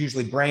healthy is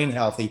usually brain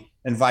healthy,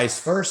 and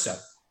vice versa.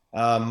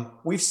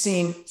 We've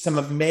seen some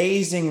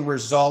amazing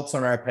results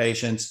on our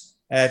patients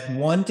at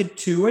 1 to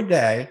 2 a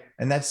day,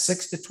 and that's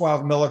 6 to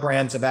 12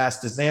 milligrams of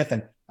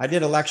astaxanthin. I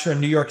did a lecture in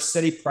New York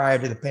City prior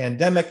to the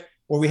pandemic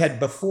where we had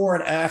before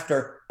and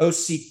after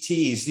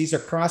OCTs. These are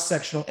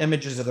cross-sectional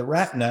images of the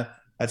retina.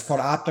 That's called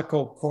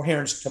optical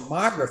coherence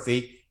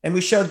tomography. And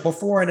we showed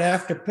before and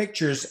after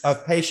pictures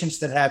of patients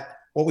that have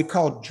what we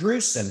call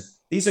drusen.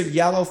 These are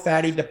yellow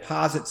fatty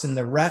deposits in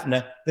the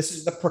retina. This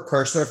is the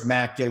precursor of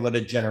macular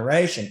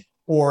degeneration,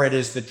 or it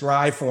is the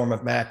dry form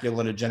of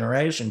macular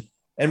degeneration.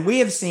 And we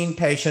have seen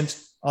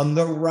patients on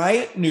the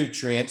right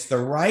nutrients, the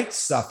right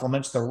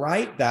supplements, the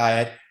right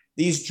diet,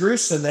 these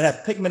drusen that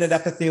have pigmented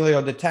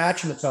epithelial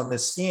detachments on the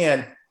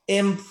skin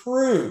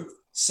improve.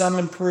 Some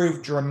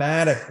improve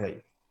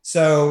dramatically.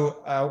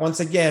 So once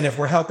again, if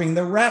we're helping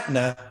the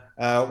retina,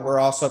 we're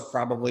also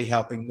probably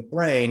helping the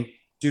brain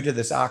due to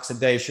this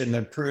oxidation,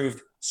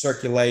 improved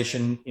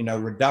circulation,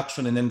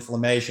 reduction in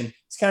inflammation.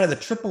 It's kind of the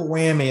triple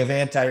whammy of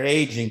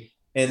anti-aging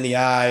in the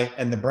eye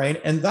and the brain,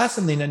 and thus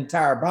in the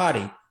entire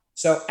body.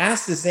 So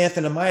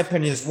astaxanthin, in my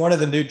opinion, is one of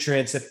the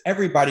nutrients that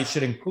everybody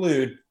should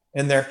include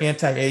in their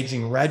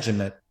anti-aging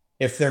regimen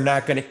if they're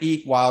not going to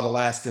eat wild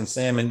Alaskan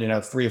salmon,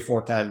 3 or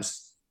 4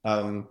 times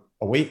a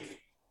week.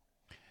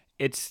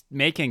 It's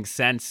making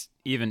sense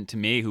even to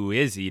me, who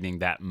is eating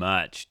that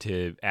much,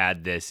 to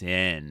add this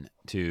in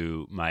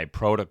to my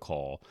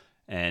protocol,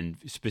 and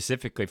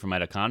specifically for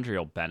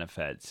mitochondrial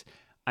benefits.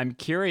 I'm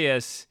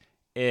curious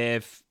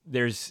if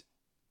there's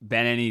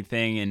been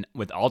anything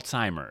with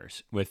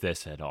Alzheimer's with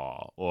this at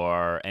all,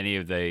 or any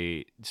of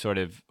the sort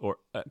of, or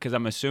because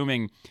I'm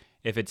assuming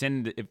if it's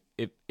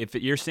if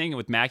you're seeing it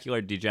with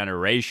macular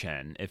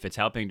degeneration, if it's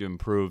helping to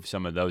improve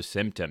some of those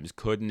symptoms,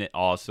 couldn't it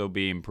also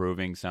be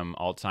improving some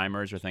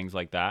Alzheimer's or things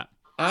like that?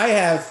 I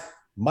have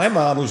my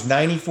mom, who's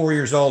 94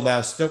 years old now,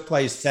 still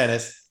plays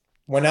tennis.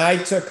 When I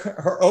took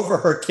her over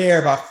her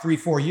care about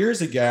 3-4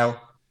 years ago,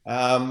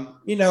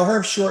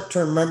 her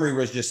short-term memory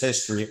was just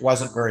history. It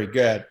wasn't very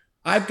good.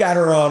 I've got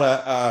her on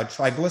a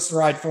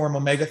triglyceride form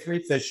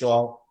omega-3 fish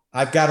oil.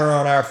 I've got her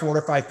on our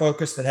Fortify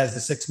Focus that has the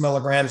 6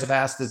 milligrams of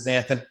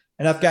astaxanthin,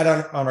 and I've got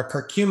her on a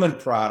curcumin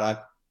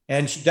product,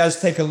 and she does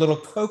take a little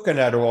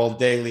coconut oil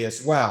daily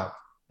as well.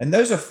 And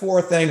those are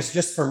 4 things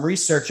just from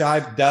research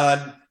I've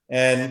done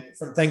and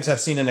from things I've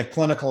seen in a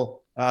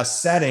clinical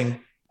setting.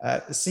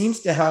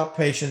 Seems to help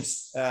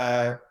patients,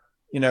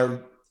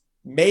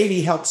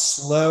 maybe help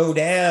slow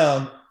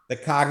down the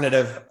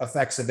cognitive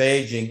effects of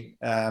aging,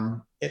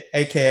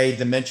 aka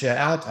dementia,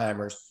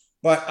 Alzheimer's.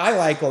 But I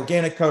like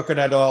organic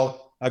coconut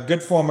oil, a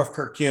good form of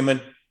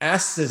curcumin,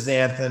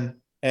 astaxanthin,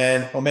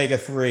 and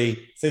omega-3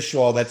 fish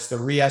oil. That's the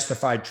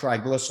re-esterified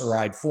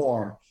triglyceride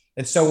form.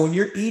 And so when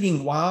you're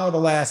eating wild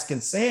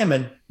Alaskan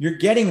salmon, you're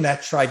getting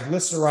that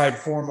triglyceride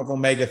form of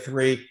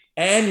omega-3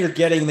 and you're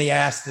getting the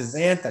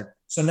astaxanthin.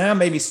 So now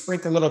maybe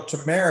sprinkle a little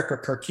turmeric or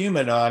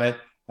curcumin on it,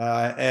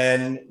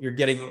 and you're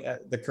getting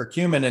the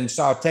curcumin and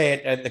saute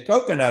it at the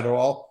coconut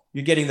oil.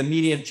 You're getting the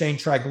medium chain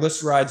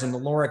triglycerides and the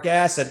lauric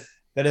acid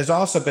that has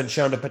also been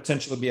shown to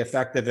potentially be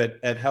effective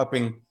at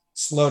helping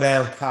slow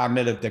down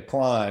cognitive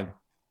decline.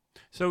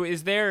 So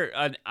is there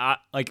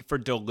for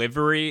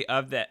delivery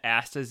of the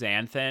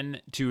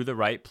astaxanthin to the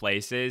right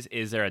places,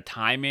 is there a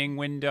timing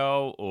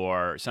window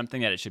or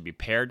something that it should be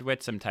paired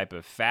with, some type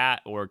of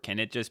fat, or can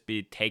it just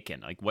be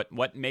taken? Like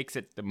what makes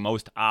it the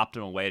most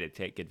optimal way to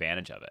take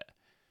advantage of it?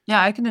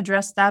 Yeah, I can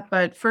address that.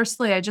 But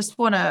firstly, I just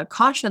want to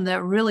caution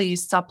that really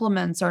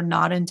supplements are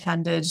not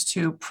intended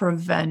to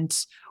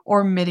prevent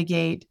or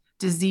mitigate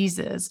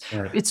diseases.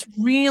 Right. It's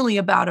really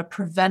about a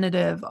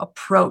preventative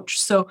approach.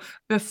 So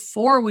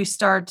before we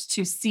start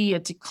to see a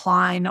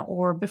decline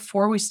or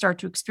before we start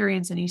to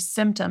experience any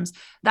symptoms,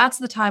 that's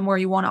the time where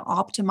you want to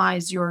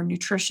optimize your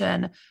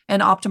nutrition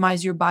and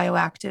optimize your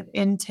bioactive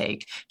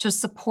intake to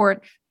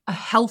support a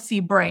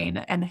healthy brain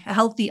and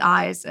healthy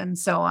eyes and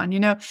so on,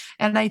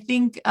 and I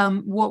think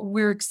what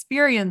we're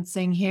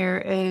experiencing here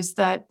is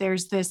that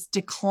there's this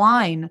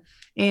decline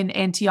in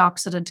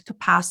antioxidant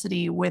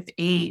capacity with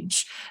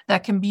age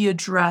that can be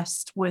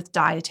addressed with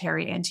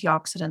dietary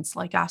antioxidants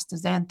like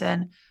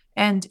astaxanthin,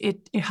 and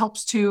it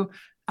helps to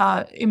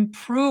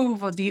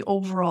improve the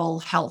overall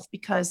health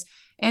because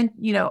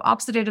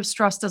oxidative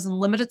stress doesn't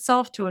limit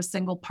itself to a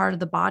single part of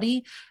the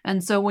body.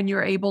 And so when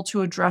you're able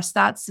to address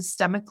that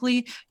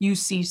systemically, you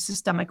see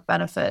systemic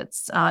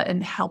benefits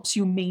and helps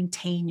you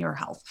maintain your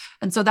health.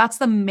 And so that's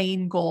the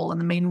main goal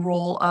and the main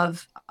role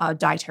of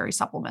dietary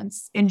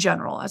supplements in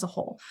general as a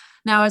whole.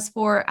 Now, as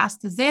for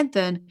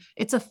astaxanthin,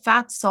 it's a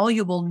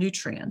fat-soluble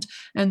nutrient.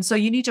 And so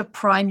you need to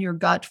prime your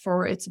gut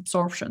for its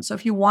absorption. So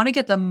if you want to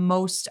get the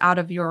most out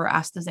of your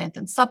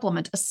astaxanthin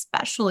supplement,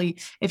 especially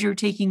if you're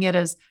taking it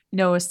as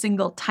a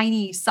single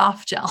tiny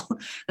soft gel,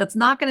 that's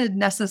not going to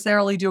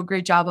necessarily do a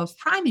great job of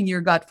priming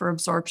your gut for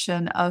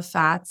absorption of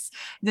fats,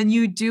 then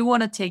you do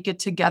want to take it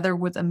together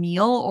with a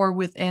meal or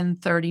within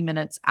 30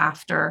 minutes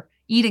after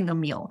eating a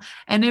meal.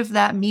 And if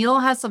that meal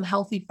has some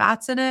healthy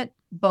fats in it,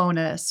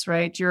 bonus,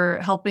 right? You're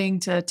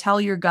helping to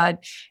tell your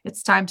gut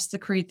it's time to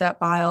secrete that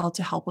bile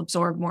to help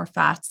absorb more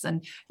fats,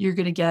 and you're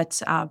going to get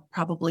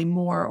probably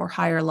more or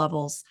higher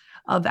levels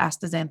of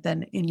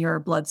astaxanthin in your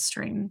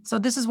bloodstream. So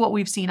this is what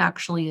we've seen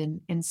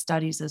actually in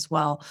studies as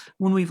well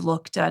when we've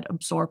looked at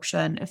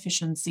absorption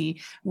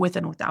efficiency with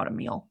and without a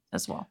meal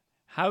as well.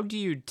 How do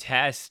you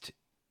test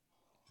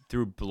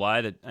through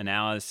blood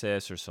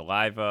analysis or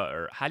saliva,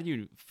 or how do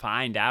you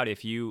find out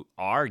if you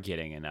are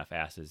getting enough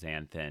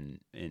astaxanthin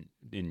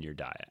in your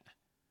diet?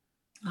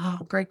 Oh,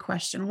 great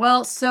question.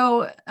 Well,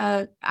 so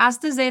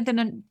astaxanthin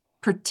in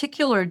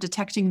particular,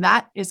 detecting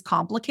that is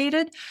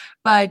complicated,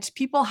 but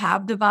people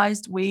have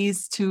devised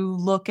ways to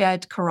look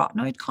at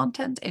carotenoid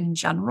content in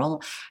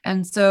general.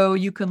 And so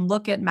you can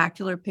look at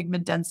macular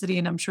pigment density,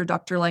 and I'm sure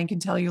Dr. Lange can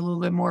tell you a little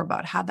bit more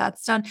about how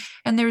that's done.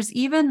 And there's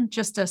even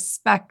just a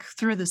speck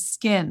through the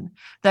skin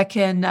that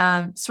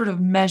can sort of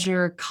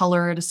measure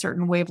color at a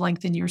certain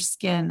wavelength in your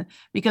skin,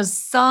 because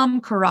some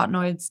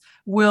carotenoids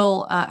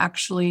will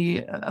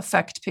actually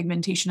affect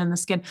pigmentation in the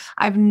skin.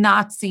 I've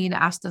not seen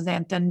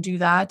astaxanthin do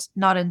that,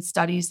 not in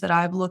studies that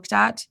I've looked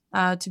at,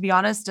 to be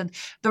honest. And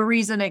the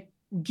reason it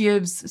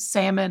gives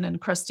salmon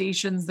and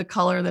crustaceans the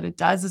color that it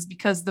does is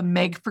because the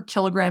meg per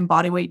kilogram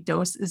body weight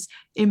dose is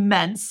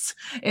immense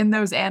in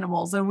those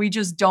animals. And we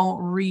just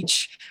don't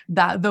reach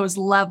those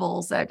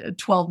levels at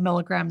 12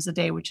 milligrams a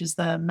day, which is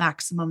the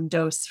maximum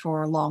dose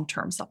for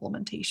long-term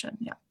supplementation.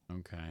 Yeah.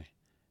 Okay.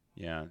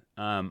 Yeah.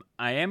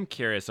 I am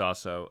curious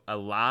also, a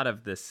lot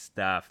of this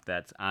stuff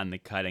that's on the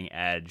cutting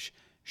edge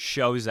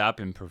shows up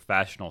in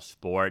professional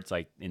sports,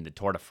 like in the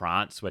Tour de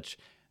France, which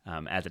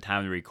at the time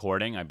of the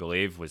recording, I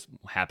believe was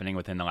happening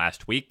within the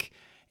last week,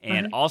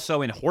 and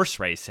also in horse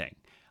racing.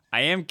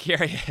 I am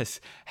curious,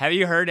 have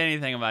you heard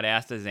anything about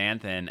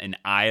astaxanthin in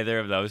either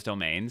of those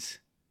domains?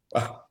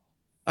 I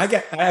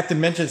have to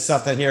mention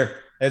something here.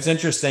 It's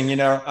interesting.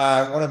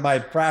 One of my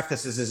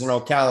practices is in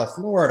Ocala,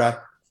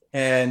 Florida,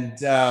 and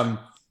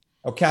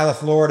Ocala,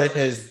 Florida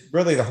is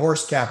really the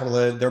horse capital.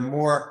 There are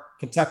more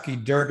Kentucky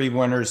Derby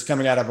winners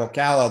coming out of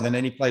Ocala than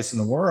any place in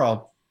the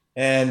world.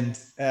 And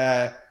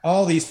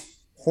all these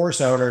horse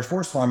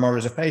farm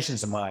owners are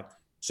patients of mine.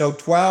 So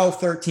 12,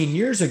 13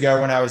 years ago,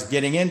 when I was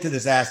getting into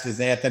this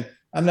astaxanthin,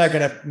 I'm not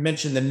going to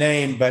mention the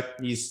name, but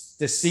he's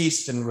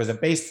deceased and was a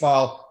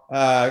baseball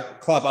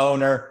club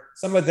owner.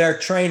 Some of their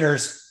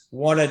trainers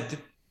wanted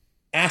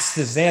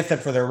astaxanthin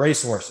for their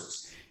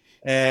racehorses.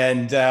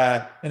 And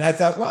I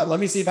thought, well, let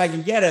me see if I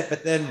can get it.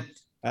 But then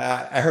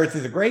I heard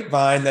through the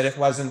grapevine that it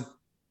wasn't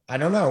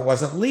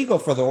legal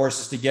for the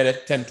horses to get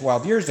it 10,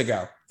 12 years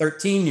ago,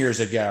 13 years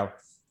ago.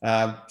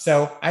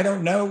 So I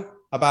don't know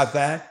about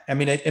that. I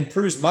mean, it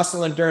improves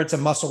muscle endurance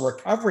and muscle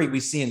recovery. We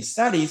see in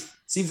studies,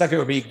 seems like it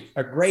would be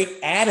a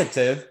great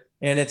additive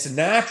and it's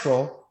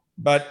natural,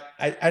 but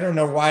I don't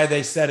know why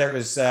they said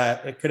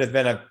it could have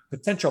been a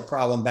potential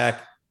problem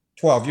back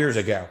 12 years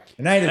ago.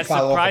 And I didn't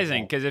follow up. That's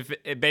surprising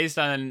because based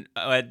on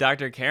what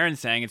Dr.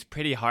 Karen's saying, it's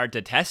pretty hard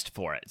to test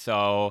for it.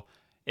 So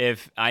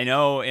if I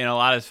know in a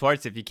lot of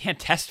sports, if you can't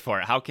test for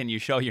it, how can you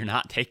show you're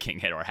not taking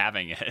it or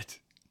having it?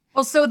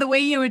 Well, so the way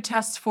you would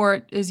test for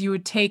it is you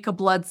would take a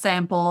blood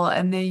sample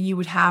and then you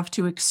would have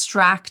to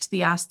extract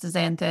the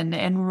astaxanthin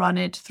and run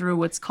it through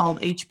what's called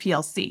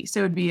HPLC.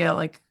 So it would be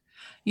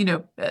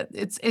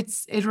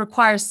it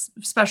requires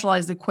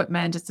specialized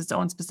equipment. It's its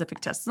own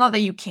specific test. It's not that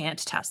you can't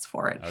test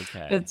for it.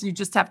 Okay. You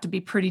just have to be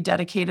pretty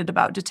dedicated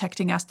about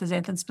detecting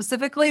astaxanthin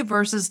specifically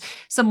versus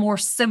some more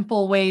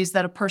simple ways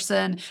that a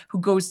person who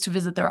goes to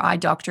visit their eye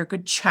doctor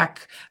could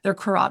check their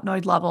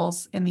carotenoid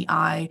levels in the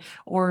eye.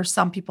 Or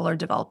some people are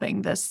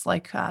developing this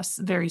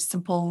very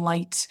simple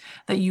light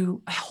that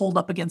you hold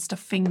up against a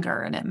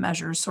finger and it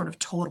measures sort of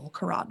total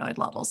carotenoid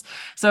levels.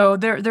 So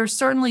there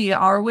certainly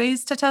are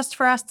ways to test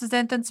for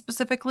astaxanthin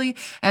specifically.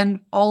 And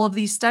all of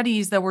these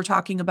studies that we're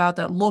talking about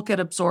that look at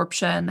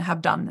absorption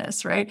have done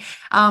this, right?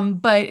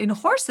 But in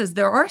horses,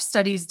 there are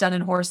studies done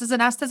in horses,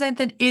 and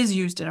astaxanthin is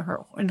used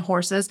in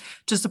horses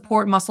to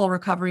support muscle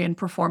recovery and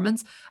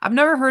performance. I've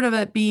never heard of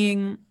it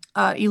being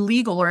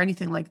illegal or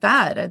anything like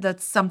that.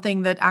 That's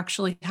something that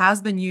actually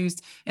has been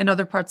used in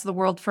other parts of the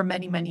world for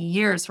many, many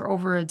years, for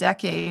over a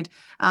decade.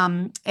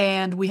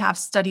 And we have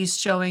studies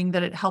showing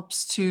that it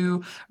helps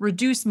to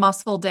reduce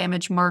muscle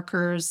damage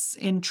markers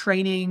in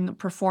training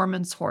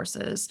performance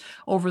horses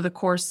over the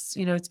course.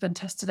 It's been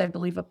tested, I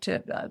believe, up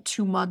to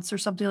 2 months or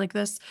something like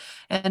this.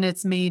 And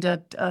it's made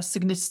a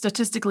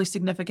statistically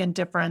significant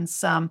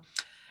difference.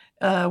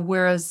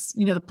 Whereas,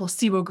 the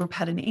placebo group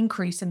had an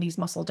increase in these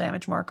muscle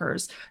damage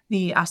markers,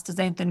 the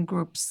astaxanthin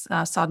groups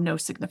saw no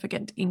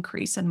significant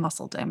increase in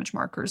muscle damage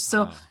markers.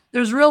 So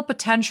there's real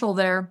potential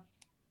there,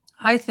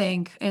 I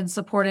think, in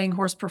supporting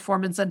horse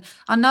performance. And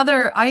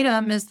another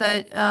item is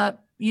that,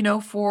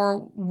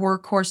 for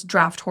workhorse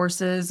draft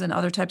horses and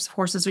other types of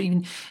horses, or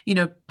even,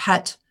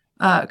 pet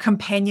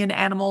companion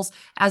animals,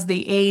 as they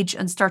age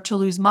and start to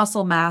lose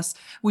muscle mass,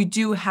 we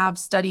do have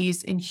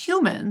studies in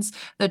humans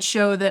that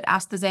show that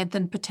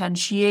astaxanthin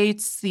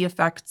potentiates the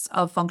effects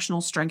of functional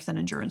strength and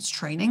endurance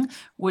training,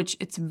 which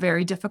it's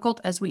very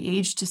difficult as we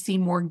age to see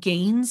more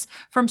gains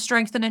from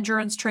strength and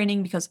endurance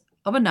training because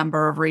of a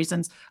number of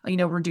reasons,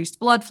 reduced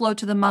blood flow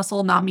to the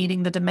muscle, not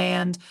meeting the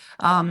demand.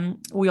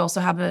 We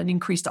also have an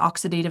increased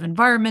oxidative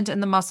environment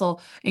in the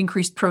muscle,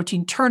 increased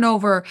protein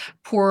turnover,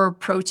 poor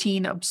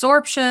protein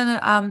absorption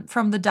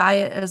from the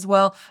diet as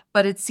well.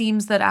 But it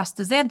seems that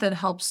astaxanthin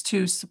helps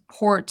to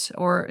support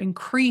or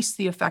increase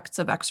the effects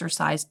of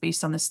exercise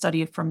based on the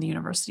study from the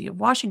University of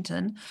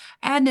Washington.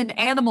 And in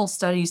animal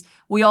studies,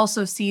 we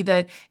also see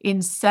that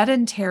in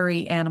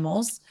sedentary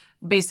animals,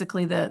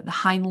 basically the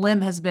hind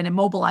limb has been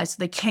immobilized, so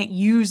they can't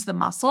use the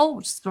muscle,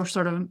 which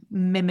sort of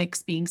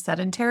mimics being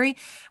sedentary.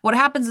 What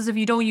happens is if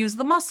you don't use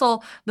the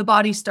muscle, the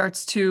body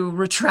starts to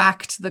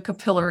retract the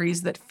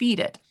capillaries that feed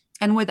it.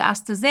 And with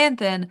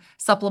astaxanthin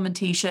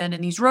supplementation in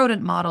these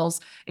rodent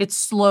models, it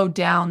slowed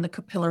down the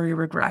capillary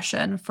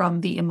regression from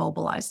the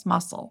immobilized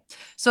muscle.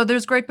 So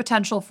there's great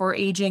potential for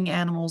aging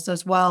animals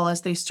as well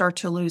as they start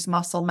to lose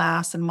muscle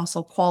mass and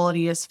muscle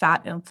quality as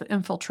fat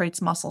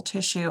infiltrates muscle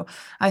tissue.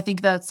 I think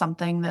that's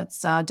something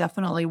that's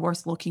definitely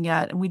worth looking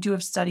at. And we do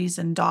have studies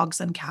in dogs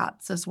and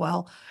cats as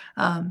well.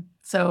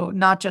 So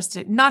not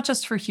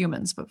just for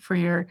humans, but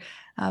for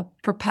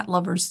pet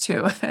lovers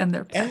too, and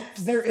their pets.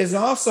 And there is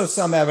also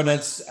some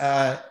evidence,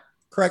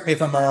 correct me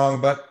if I'm wrong,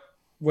 but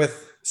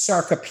with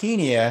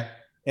sarcopenia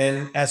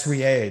as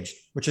we age,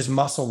 which is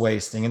muscle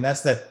wasting. And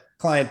that's the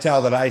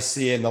clientele that I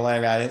see in the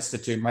Lange Eye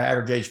Institute. My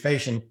average age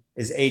patient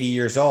is 80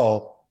 years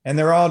old, and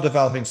they're all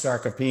developing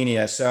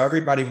sarcopenia. So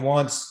everybody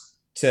wants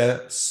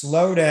to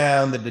slow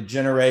down the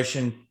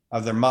degeneration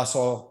of their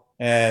muscle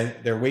and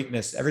their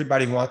weakness.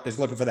 Everybody is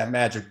looking for that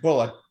magic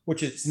bullet,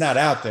 which is not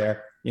out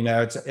there.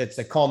 It's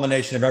a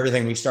culmination of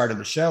everything we started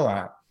the show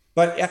out.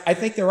 But I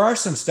think there are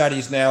some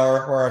studies now,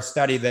 or a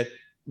study that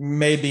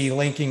may be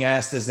linking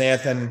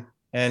astaxanthin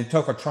and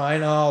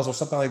tocotrienols or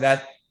something like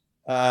that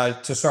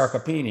to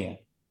sarcopenia.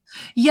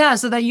 Yeah,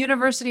 so that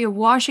University of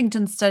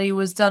Washington study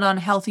was done on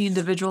healthy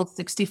individuals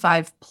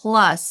 65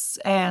 plus,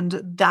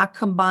 and that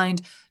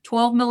combined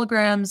 12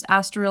 milligrams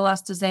asteryl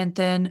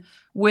astaxanthin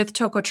with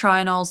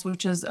tocotrienols,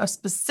 which is a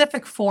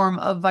specific form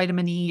of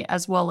vitamin E,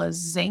 as well as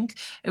zinc.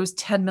 It was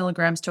 10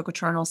 milligrams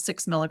tocotrienol,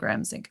 6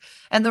 milligrams zinc.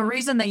 And the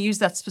reason they use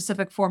that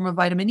specific form of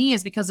vitamin E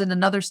is because in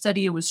another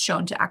study, it was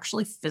shown to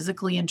actually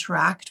physically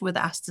interact with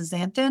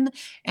astaxanthin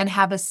and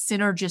have a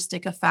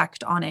synergistic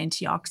effect on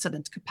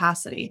antioxidant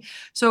capacity.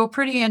 So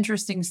pretty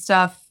interesting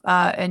stuff.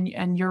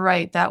 And you're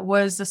right, that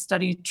was a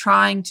study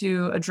trying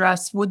to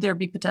address, would there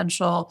be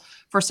potential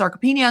for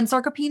sarcopenia? And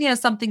sarcopenia is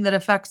something that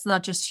affects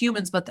not just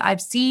humans, but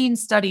I've seen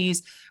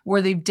studies where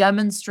they've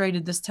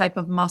demonstrated this type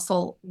of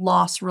muscle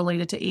loss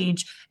related to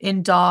age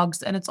in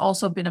dogs, and it's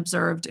also been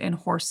observed in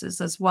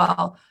horses as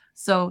well.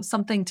 So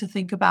something to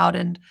think about.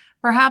 And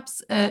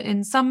perhaps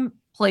in some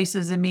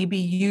places, it may be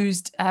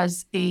used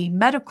as a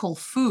medical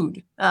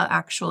food,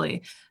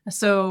 actually.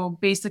 So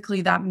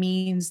basically, that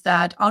means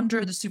that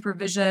under the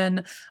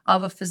supervision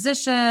of a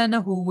physician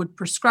who would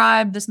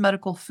prescribe this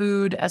medical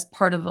food as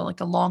part of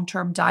a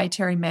long-term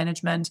dietary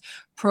management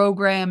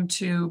program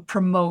to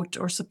promote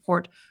or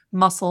support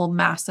muscle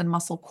mass and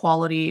muscle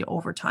quality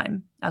over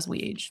time as we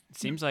age. It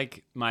seems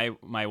like my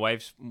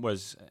wife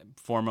was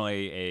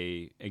formerly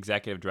a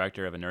executive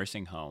director of a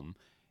nursing home,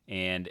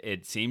 and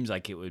it seems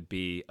like it would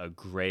be a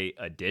great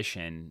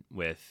addition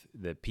with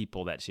the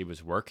people that she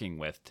was working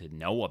with to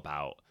know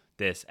about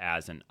this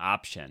as an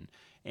option.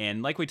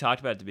 And like we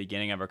talked about at the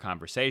beginning of our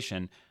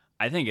conversation,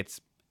 I think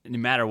it's no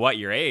matter what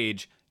your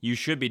age, you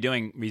should be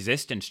doing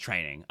resistance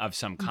training of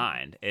some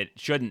kind. It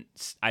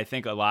shouldn't, I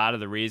think a lot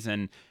of the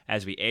reason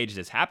as we age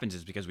this happens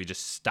is because we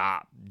just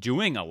stop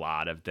doing a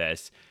lot of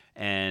this,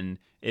 and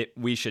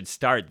we should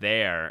start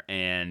there.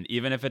 And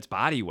even if it's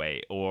body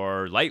weight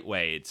or light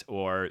weights,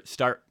 or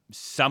start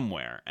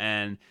somewhere.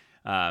 And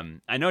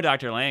I know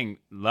Dr. Lange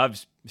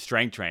loves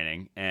strength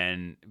training,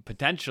 and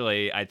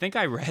potentially, I think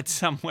I read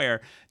somewhere,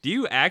 do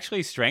you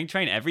actually strength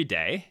train every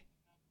day?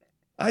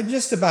 I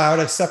just about,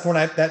 except when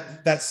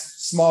that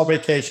small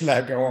vacation I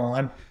go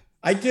on,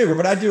 I do,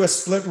 but I do a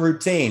split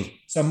routine.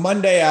 So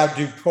Monday I'll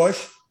do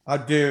push,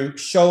 I'll do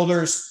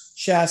shoulders,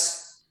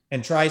 chest,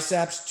 and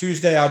triceps.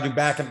 Tuesday I'll do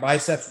back and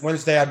biceps.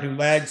 Wednesday I'll do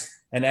legs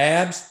and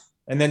abs.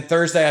 And then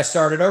Thursday I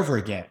start it over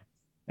again.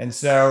 And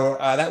so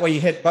that way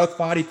you hit both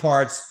body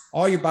parts,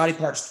 all your body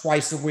parts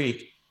twice a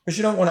week, because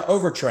you don't want to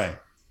overtrain.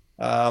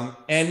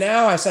 And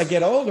now as I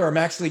get older, I'm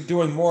actually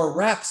doing more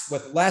reps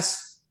with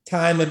less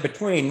time in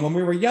between. When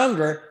we were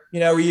younger,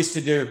 we used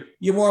to do,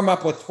 you warm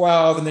up with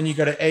 12 and then you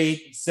go to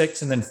 8,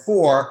 6, and then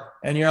 4,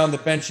 and you're on the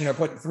bench,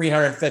 putting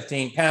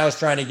 315 pounds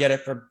trying to get it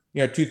for,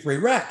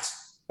 2-3 reps.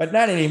 But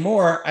not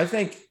anymore. I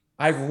think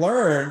I've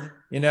learned,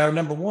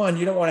 number one,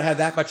 you don't want to have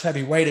that much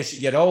heavy weight as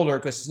you get older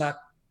because it's not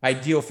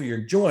ideal for your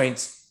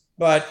joints,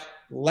 but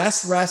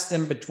less rest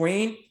in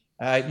between.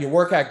 Your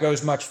workout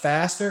goes much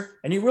faster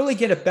and you really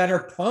get a better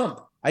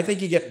pump. I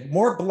think you get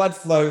more blood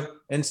flow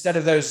instead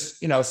of those,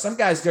 some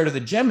guys go to the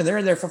gym and they're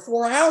in there for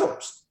 4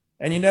 hours.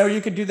 And,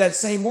 you could do that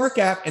same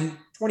workout in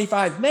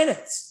 25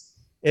 minutes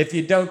if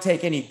you don't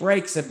take any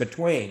breaks in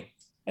between.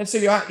 And so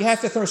you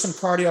have to throw some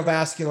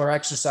cardiovascular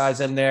exercise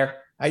in there.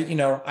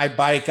 I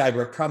bike, I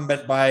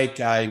recumbent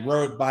bike, I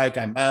road bike,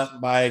 I mountain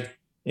bike.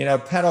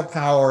 Pedal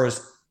power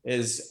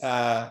is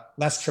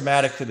less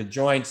traumatic to the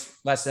joints,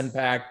 less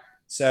impact.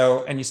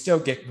 So, and you still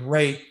get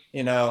great,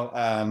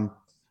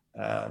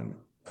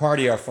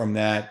 cardio from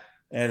that.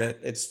 And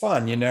it's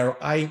fun.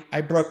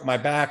 I broke my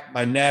back,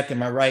 my neck, and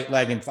my right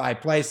leg in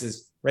 5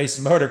 places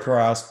racing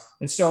motocross.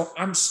 And so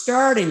I'm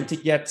starting to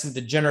get some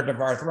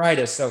degenerative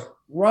arthritis. So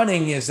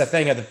running is a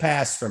thing of the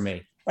past for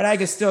me. But I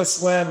can still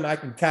swim, I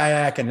can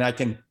kayak, and I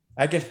can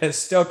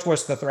still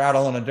twist the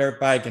throttle on a dirt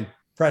bike and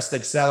press the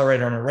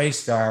accelerator on a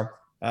race car,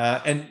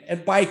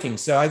 and biking.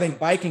 So I think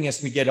biking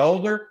as we get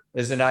older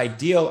is an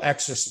ideal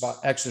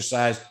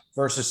exercise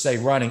versus, say,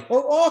 running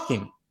or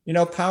walking.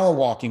 Power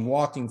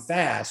walking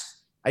fast.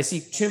 I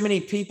see too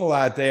many people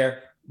out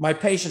there. My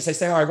patients, they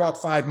say, I walk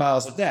 5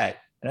 miles a day.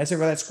 And I say,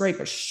 well, that's great,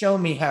 but show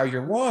me how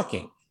you're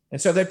walking.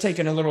 And so they're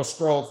taking a little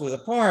stroll through the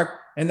park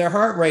and their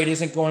heart rate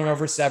isn't going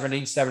over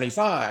 70,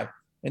 75.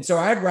 And so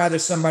I'd rather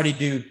somebody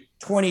do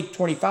 20,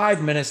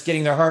 25 minutes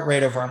getting their heart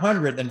rate over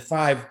 100 than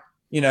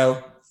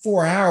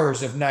 4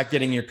 hours of not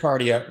getting your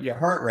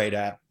heart rate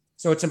up.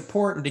 So it's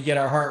important to get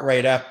our heart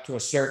rate up to a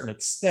certain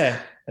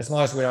extent, as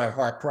long as we don't have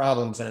heart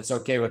problems and it's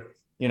okay with,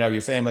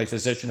 your family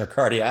physician or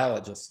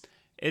cardiologist.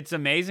 It's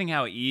amazing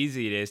how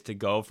easy it is to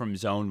go from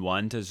zone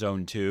 1 to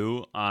zone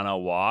 2 on a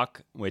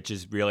walk, which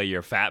is really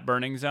your fat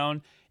burning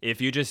zone. If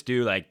you just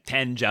do like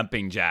 10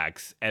 jumping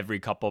jacks every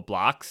couple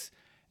blocks,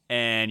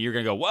 and you're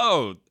going to go,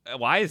 whoa,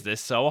 why is this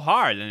so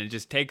hard? And it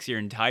just takes your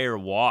entire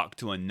walk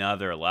to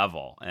another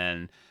level.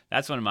 And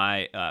that's one of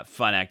my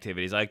fun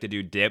activities. I like to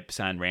do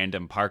dips on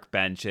random park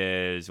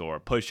benches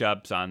or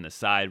push-ups on the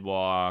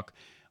sidewalk.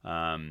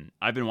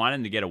 I've been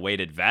wanting to get a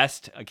weighted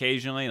vest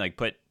occasionally, like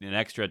put an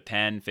extra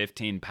 10,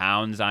 15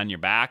 pounds on your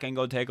back and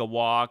go take a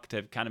walk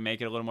to kind of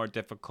make it a little more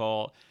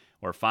difficult,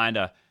 or find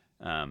a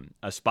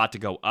spot to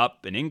go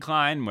up an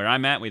incline. Where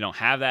I'm at, we don't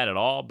have that at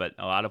all, but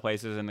a lot of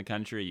places in the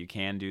country you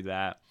can do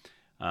that.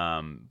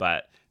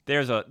 But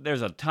there's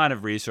a ton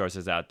of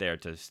resources out there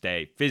to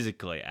stay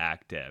physically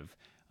active.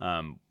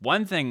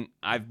 One thing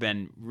I've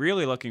been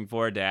really looking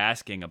forward to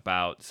asking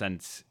about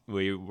since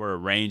we were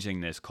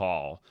arranging this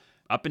call,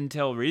 up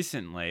until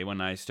recently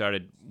when I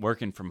started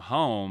working from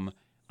home,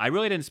 I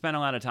really didn't spend a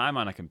lot of time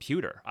on a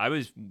computer. I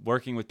was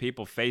working with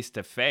people face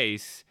to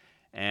face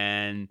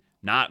and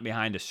not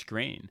behind a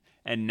screen.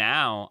 And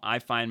now I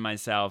find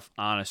myself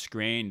on a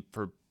screen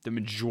for the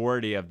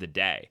majority of the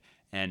day.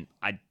 And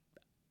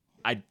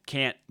I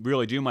can't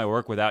really do my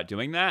work without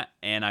doing that.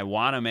 And I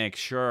want to make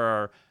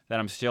sure that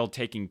I'm still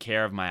taking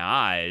care of my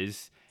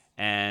eyes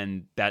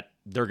and that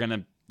they're going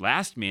to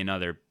last me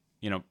another,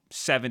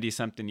 70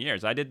 something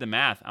years. I did the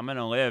math. I'm going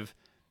to live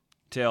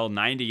till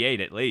 98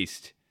 at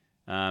least,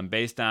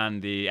 based on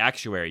the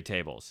actuary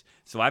tables.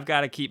 So I've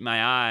got to keep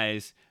my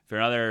eyes for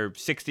another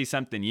 60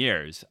 something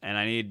years. And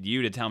I need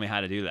you to tell me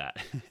how to do that.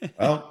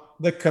 Well,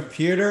 the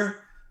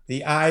computer,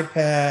 the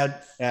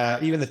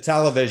iPad, even the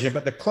television,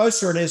 but the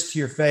closer it is to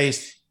your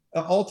face,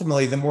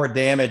 ultimately, the more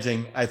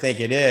damaging I think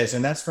it is.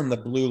 And that's from the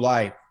blue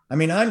light. I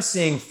mean, I'm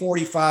seeing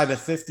 45 and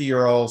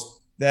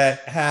 50-year-olds that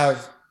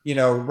have,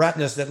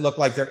 retinas that look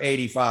like they're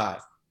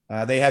 85.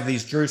 They have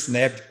these drusen, they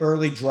have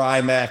early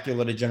dry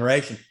macular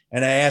degeneration.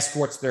 And I ask,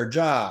 what's their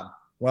job?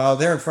 Well,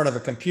 they're in front of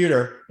a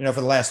computer, for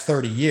the last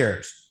 30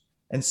 years.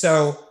 And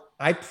so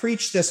I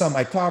preach this on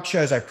my talk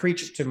shows. I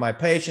preach it to my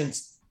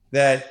patients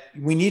that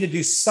we need to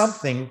do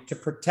something to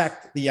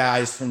protect the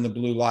eyes from the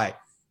blue light.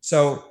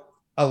 So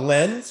a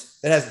lens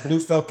that has blue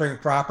filtering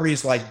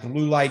properties like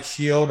blue light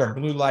shield or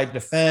blue light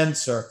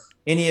defense or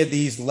any of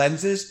these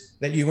lenses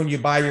that when you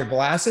buy your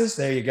glasses,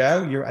 there you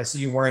go. I see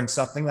you wearing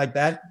something like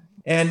that.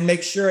 And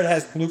make sure it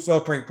has blue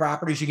filtering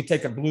properties. You can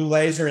take a blue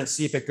laser and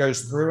see if it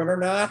goes through it or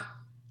not.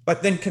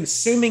 But then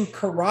consuming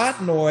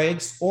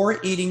carotenoids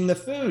or eating the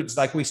foods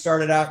like we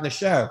started out in the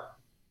show,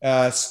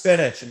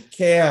 spinach and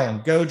kale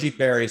and goji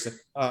berries and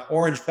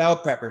orange bell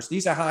peppers.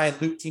 These are high in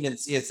lutein and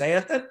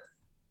zeaxanthin.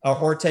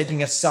 Or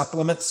taking a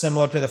supplement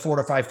similar to the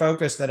Fortify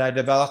Focus that I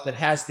developed that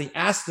has the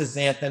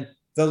astaxanthin,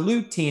 the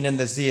lutein, and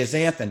the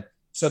zeaxanthin.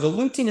 So the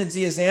lutein and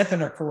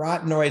zeaxanthin are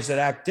carotenoids that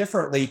act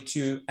differently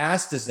to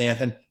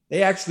astaxanthin.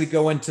 They actually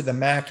go into the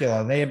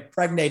macula. They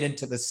impregnate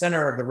into the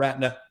center of the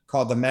retina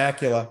called the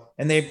macula,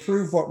 and they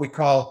improve what we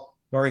call,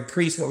 or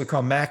increase what we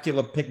call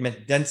macular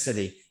pigment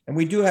density. And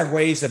we do have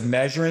ways of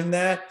measuring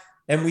that.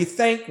 And we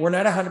think, we're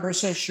not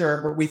 100%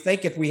 sure, but we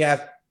think if we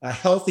have a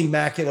healthy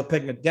macular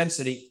pigment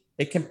density,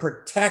 it can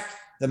protect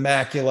the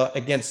macula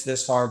against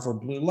this harmful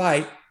blue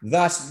light,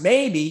 thus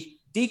maybe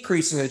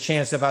decreasing the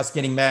chance of us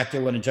getting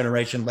macular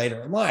degeneration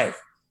later in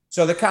life.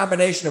 So the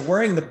combination of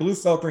wearing the blue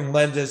filtering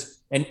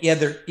lenses and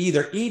either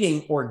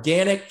eating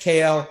organic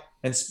kale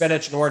and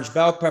spinach and orange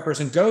bell peppers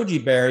and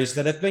goji berries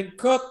that have been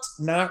cooked,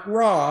 not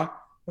raw,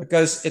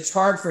 because it's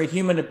hard for a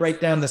human to break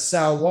down the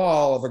cell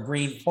wall of a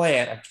green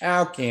plant. A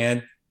cow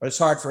can, but it's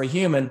hard for a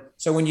human.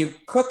 So when you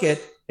cook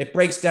it, it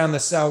breaks down the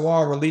cell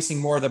wall, releasing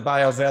more of the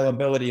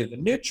bioavailability of the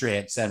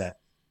nutrients in it.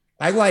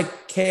 I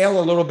like kale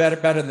a little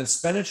bit better than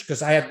spinach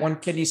because I had one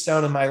kidney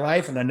stone in my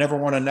life and I never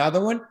want another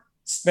one.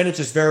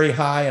 Spinach is very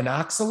high in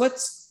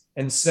oxalates.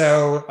 And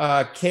so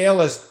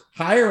kale is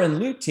higher in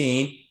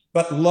lutein,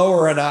 but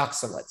lower in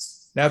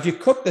oxalates. Now, if you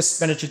cook the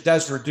spinach, it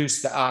does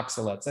reduce the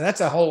oxalates. And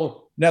that's a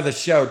whole another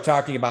show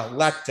talking about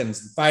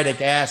lectins and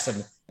phytic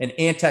acid and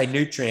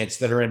anti-nutrients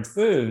that are in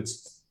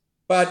foods.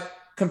 But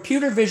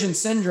computer vision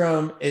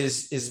syndrome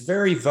is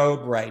very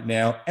vogue right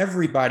now.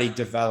 Everybody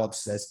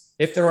develops this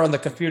if they're on the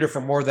computer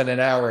for more than an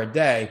hour a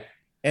day.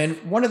 And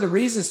one of the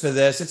reasons for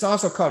this, it's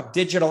also called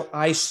digital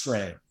eye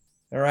strain.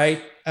 All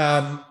right.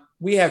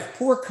 We have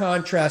poor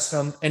contrast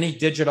on any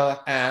digital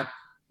app.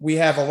 We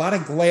have a lot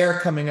of glare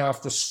coming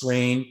off the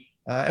screen,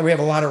 and we have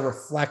a lot of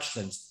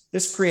reflections.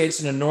 This creates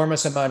an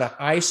enormous amount of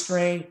eye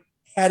strain,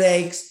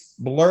 headaches,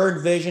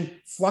 blurred vision,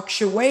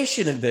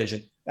 fluctuation in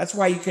vision. That's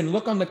why you can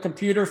look on the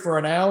computer for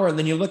an hour and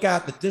then you look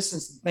out the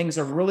distance and things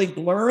are really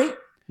blurry.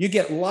 You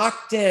get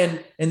locked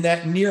in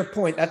that near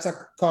point. That's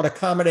called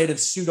accommodative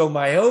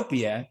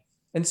pseudomyopia.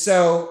 And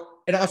so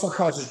it also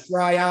causes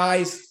dry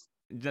eyes.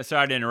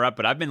 Sorry to interrupt,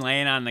 but I've been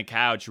laying on the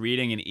couch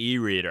reading an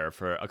e-reader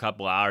for a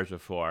couple hours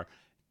before.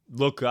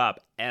 Look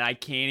up, and I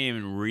can't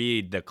even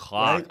read the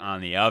clock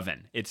on the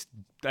oven. It's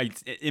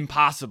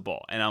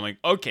impossible. And I'm like,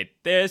 okay,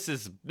 this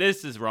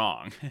is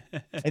wrong.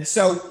 And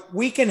so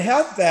we can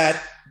help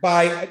that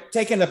by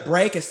taking a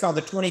break. It's called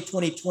the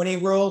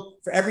 20-20-20 rule.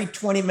 For every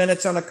 20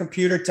 minutes on a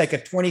computer, take a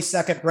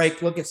 20-second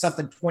break, look at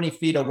something 20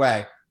 feet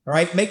away. All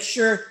right. Make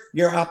sure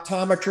your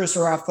optometrist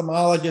or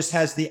ophthalmologist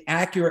has the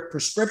accurate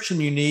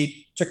prescription you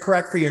need to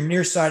correct for your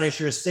nearsightedness,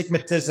 your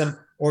astigmatism,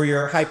 or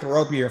your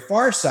hyperopia or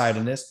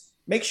farsightedness.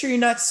 Make sure you're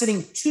not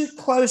sitting too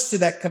close to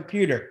that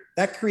computer.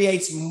 That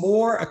creates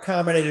more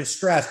accommodative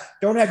stress.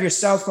 Don't have your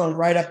cell phone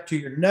right up to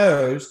your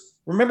nose.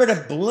 Remember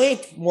to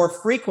blink more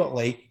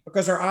frequently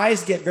because our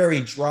eyes get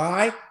very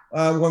dry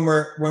when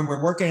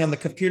we're working on the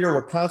computer.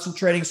 We're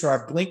concentrating, so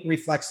our blink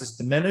reflex is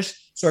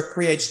diminished. So it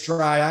creates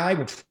dry eye,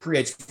 which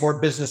creates more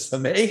business for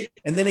me.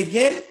 And then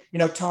again,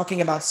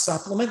 talking about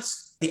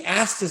supplements, The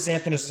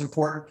astaxanthin is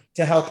important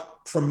to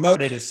help promote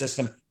the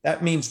system.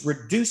 That means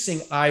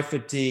reducing eye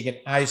fatigue and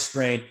eye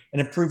strain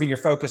and improving your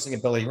focusing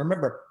ability.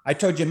 Remember, I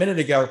told you a minute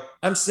ago,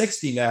 I'm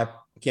 60 now.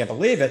 I can't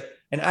believe it.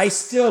 And I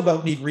still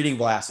don't need reading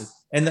glasses.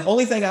 And the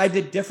only thing I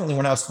did differently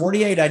when I was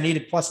 48, I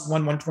needed plus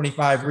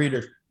 125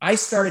 readers. I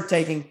started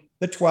taking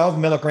the 12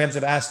 milligrams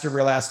of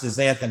real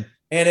astaxanthin.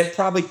 And it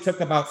probably took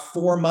about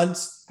 4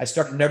 months. I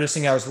started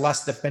noticing I was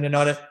less dependent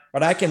on it,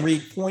 but I can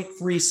read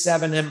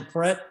 0.37 in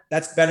print.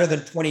 That's better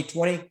than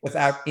 20/20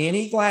 without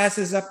any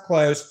glasses up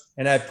close,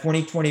 and I have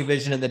 20/20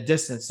 vision in the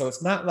distance. So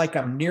it's not like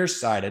I'm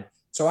nearsighted.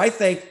 So I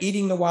think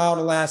eating the wild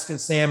Alaskan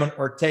salmon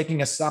or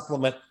taking a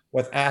supplement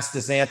with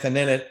astaxanthin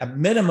in it, a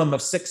minimum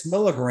of 6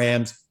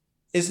 milligrams,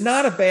 is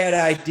not a bad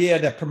idea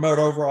to promote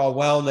overall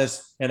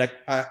wellness and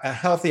a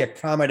healthy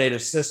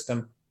accommodative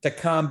system to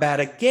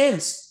combat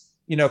against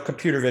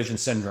computer vision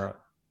syndrome.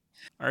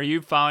 Are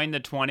you following the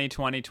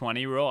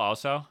 20-20-20 rule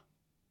also?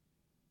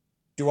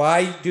 Do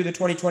I do the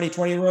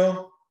 20-20-20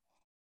 rule?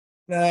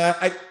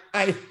 I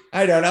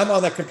don't. I'm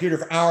on the computer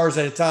for hours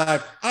at a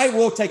time. I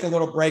will take a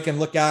little break and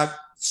look out,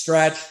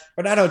 stretch,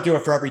 but I don't do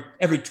it for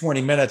every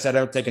 20 minutes. I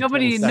don't take a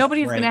Nobody's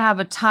going to have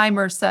a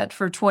timer set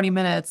for 20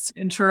 minutes,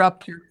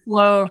 interrupt your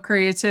flow of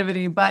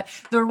creativity. But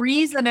the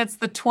reason it's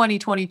the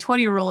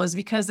 20-20-20 rule is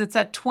because it's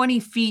at 20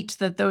 feet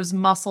that those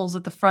muscles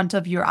at the front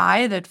of your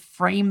eye that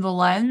frame the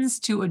lens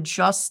to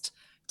adjust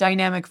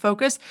dynamic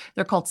focus,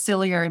 they're called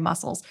ciliary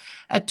muscles.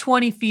 At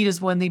 20 feet is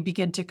when they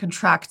begin to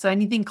contract. So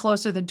anything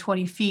closer than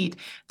 20 feet,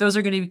 those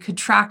are going to be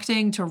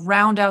contracting to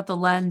round out the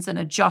lens and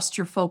adjust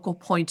your focal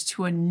point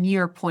to a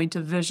near point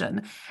of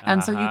vision.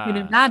 And so you can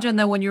imagine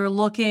that when you're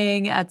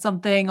looking at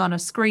something on a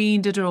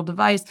screen, digital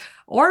device,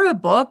 or a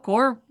book,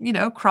 or,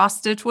 cross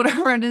stitch,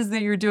 whatever it is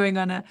that you're doing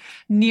on a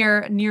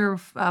near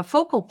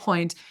focal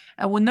point,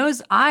 when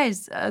those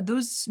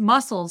those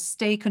muscles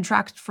stay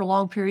contracted for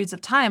long periods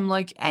of time,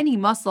 like any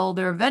muscle,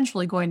 they're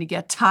eventually going to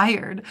get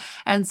tired.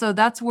 And so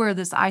that's where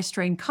this eye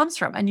strain comes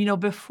from. And,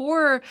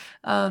 before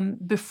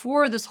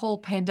this whole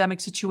pandemic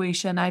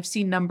situation, I've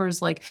seen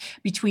numbers like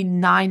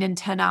between 9 and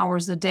 10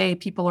 hours a day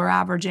people are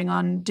averaging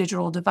on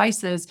digital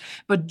devices.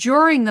 But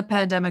during the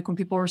pandemic, when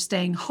people were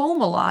staying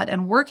home a lot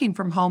and working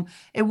from home,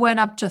 it went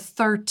up to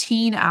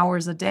 13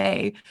 hours a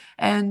day.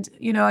 And,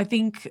 I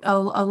think a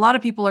lot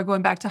of people are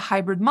going back to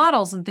hybrid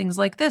models and things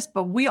like this,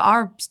 but we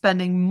are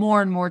spending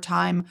more and more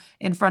time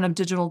in front of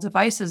digital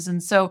devices.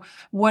 And so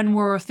when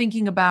we're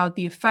thinking about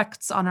the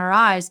effects on our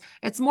eyes,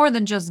 it's more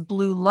than just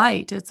blue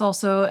light. It's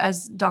also,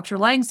 as Dr.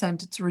 Lange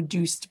said, it's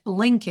reduced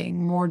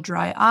blinking, more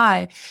dry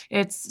eye.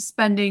 It's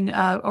spending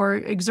or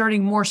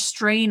exerting more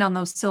strain on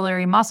those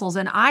ciliary muscles.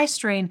 And eye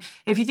strain,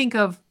 if you think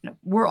of,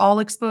 we're all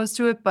exposed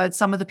to it, but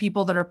some of the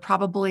people that are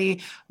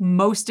probably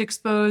most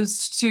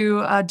exposed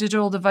to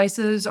digital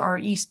devices are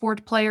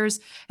esport players.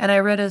 And I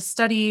read a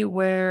study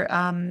where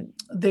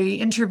they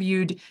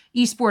interviewed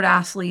esport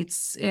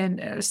athletes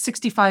in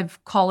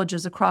 65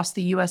 colleges across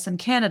the US and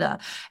Canada.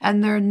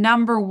 And their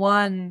number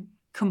one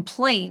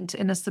complaint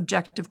in a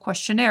subjective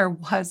questionnaire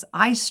was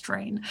eye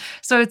strain.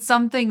 So it's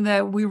something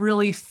that we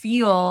really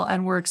feel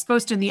and we're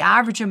exposed to. In the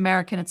average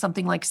American, it's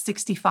something like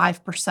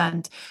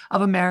 65%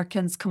 of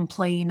Americans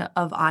complain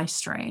of eye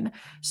strain.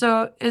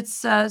 So it's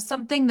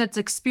something that's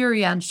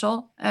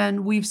experiential.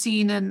 And we've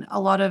seen in a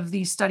lot of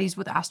these studies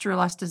with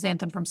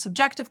astaxanthin from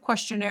subjective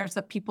questionnaires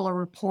that people are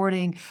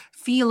reporting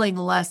feeling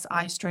less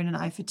eye strain and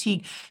eye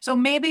fatigue. So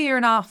maybe you're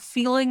not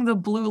feeling the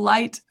blue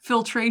light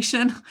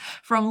filtration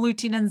from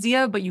lutein and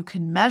zeaxanthin, but you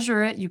can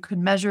measure it. You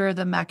can measure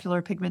the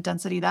macular pigment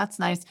density. That's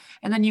nice.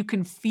 And then you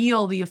can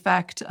feel the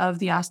effect of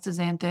the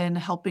astaxanthin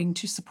helping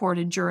to support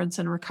endurance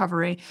and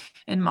recovery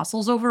in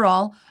muscles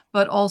overall,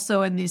 but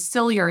also in these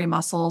ciliary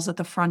muscles at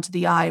the front of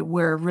the eye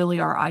where really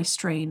our eye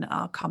strain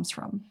comes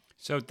from.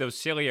 So those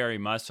ciliary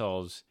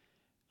muscles,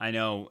 I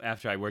know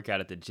after I work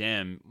out at the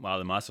gym, while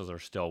the muscles are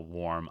still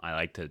warm, I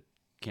like to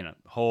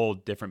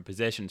hold different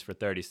positions for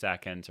 30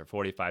 seconds or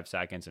 45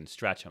 seconds and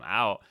stretch them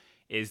out.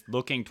 Is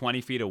looking 20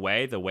 feet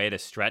away the way to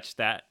stretch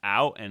that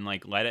out and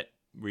let it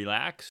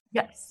relax?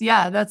 Yes.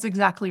 Yeah, that's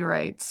exactly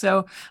right.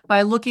 So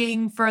by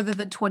looking further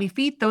than 20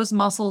 feet, those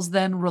muscles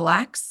then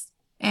relax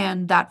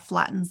and that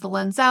flattens the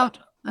lens out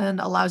and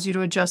allows you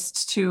to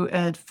adjust to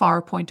a far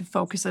point of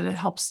focus, and it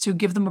helps to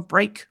give them a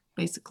break,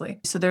 basically.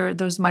 So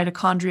those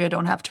mitochondria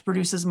don't have to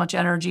produce as much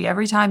energy.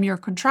 Every time you're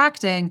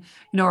contracting,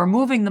 or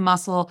moving the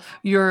muscle,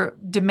 you're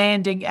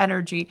demanding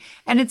energy.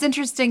 And it's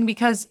interesting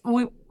because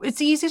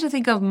it's easy to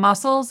think of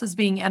muscles as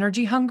being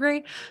energy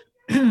hungry.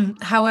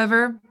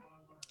 However,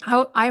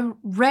 I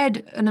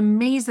read an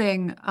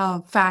amazing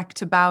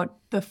fact about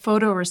the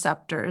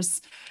photoreceptors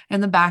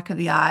in the back of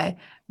the eye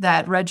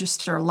that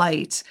register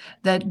light,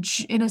 that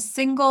in a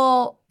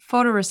single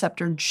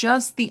photoreceptor,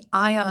 just the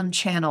ion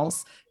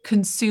channels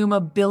consume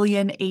 1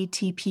 billion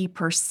ATP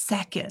per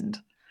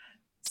second.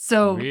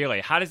 So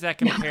really, how does that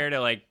compare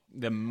to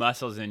the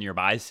muscles in your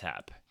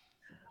bicep?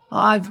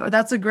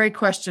 That's a great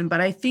question,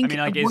 but I I think mean,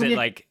 like, is it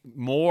like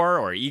more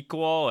or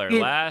equal or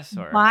less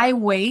or? by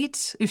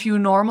weight, if you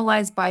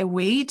normalize by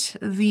weight,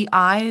 the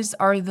eyes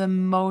are the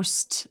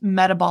most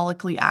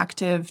metabolically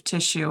active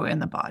tissue in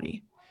the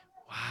body.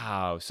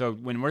 Wow. So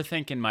when we're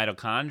thinking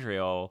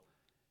mitochondrial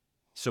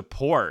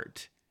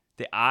support,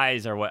 the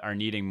eyes are what are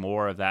needing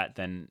more of that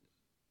than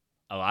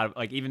a lot of,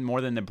 like, even more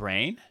than the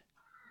brain.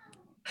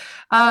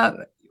 Uh,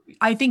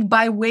 I think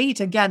by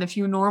weight, again, if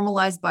you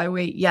normalize by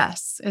weight,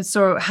 yes. And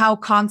so how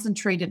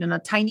concentrated in a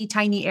tiny,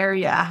 tiny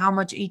area, how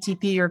much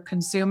ATP you're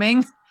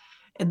consuming,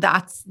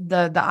 that's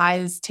the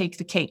eyes take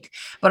the cake.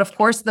 But of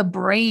course, the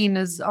brain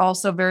is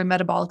also very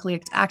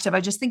metabolically active. I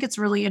just think it's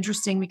really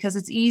interesting because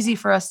it's easy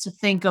for us to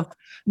think of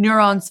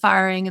neurons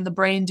firing and the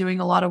brain doing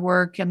a lot of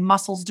work and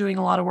muscles doing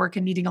a lot of work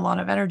and needing a lot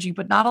of energy,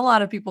 but not a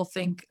lot of people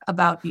think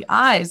about the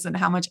eyes and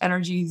how much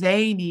energy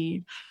they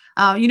need.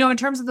 In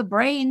terms of the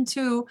brain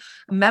too,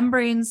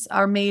 membranes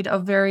are made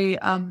of very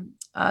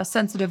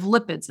sensitive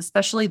lipids,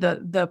 especially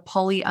the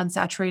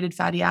polyunsaturated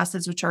fatty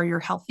acids, which are your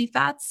healthy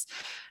fats.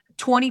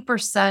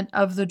 20%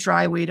 of the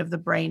dry weight of the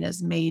brain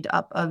is made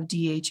up of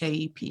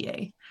DHA,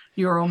 EPA,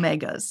 your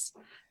omegas.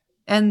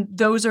 And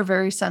those are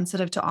very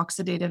sensitive to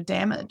oxidative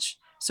damage.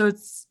 So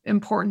it's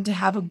important to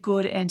have a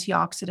good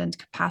antioxidant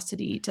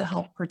capacity to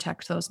help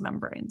protect those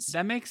membranes.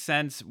 That makes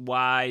sense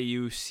why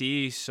you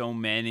see so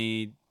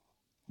many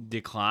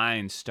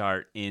declines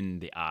start in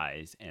the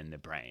eyes and the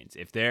brains.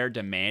 If they're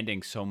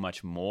demanding so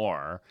much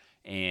more,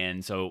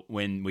 and so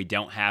when we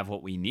don't have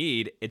what we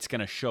need, it's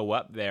going to show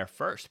up there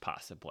first,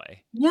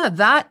 possibly. Yeah,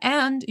 that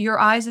and your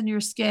eyes and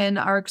your skin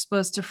are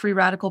exposed to free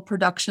radical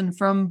production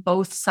from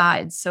both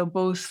sides. So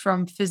both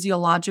from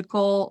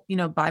physiological,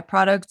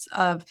 byproducts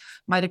of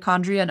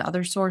mitochondria and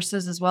other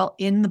sources as well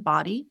in the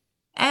body,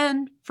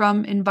 and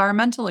from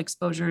environmental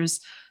exposures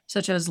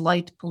such as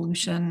light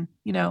pollution,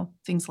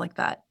 things like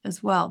that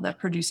as well that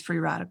produce free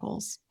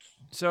radicals.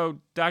 So,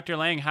 Dr.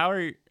 Lange, how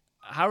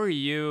are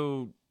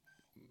you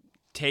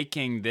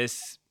taking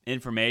this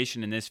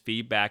information and this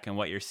feedback and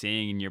what you're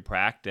seeing in your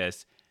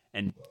practice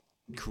and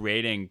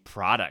creating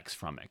products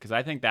from it? Because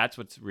I think that's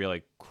what's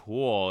really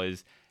cool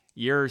is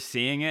you're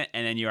seeing it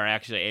and then you are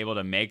actually able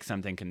to make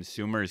something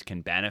consumers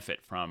can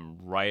benefit from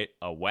right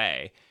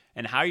away.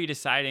 And how are you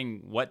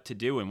deciding what to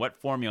do and what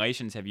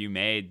formulations have you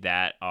made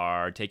that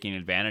are taking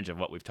advantage of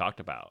what we've talked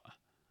about?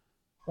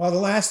 Well, the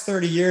last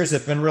 30 years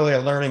have been really a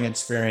learning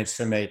experience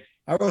for me.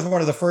 I was one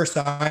of the first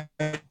eye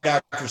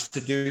doctors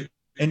to do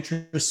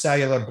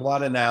intracellular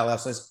blood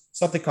analysis,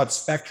 something called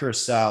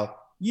SpectraCell,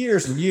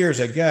 years and years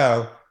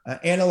ago,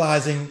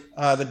 analyzing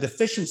the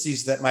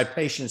deficiencies that my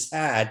patients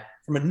had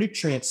from a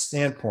nutrient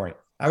standpoint.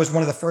 I was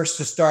one of the first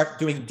to start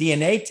doing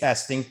DNA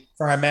testing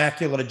for our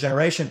macular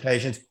degeneration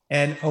patients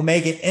and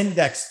omega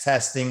index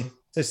testing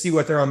to see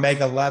what their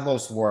omega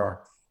levels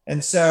were.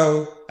 And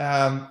so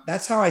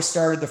that's how I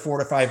started the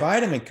Fortify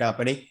Vitamin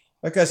Company,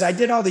 because I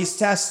did all these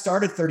tests,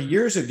 started 30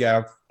 years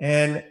ago,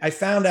 and I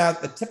found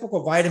out the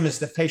typical vitamins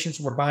that patients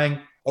were buying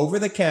over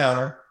the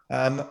counter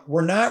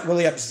were not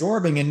really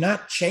absorbing and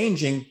not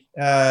changing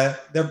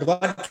their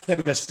blood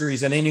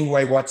chemistries in any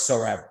way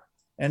whatsoever.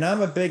 And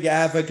I'm a big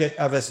advocate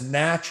of as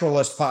natural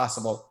as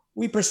possible.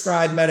 We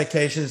prescribe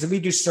medications and we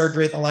do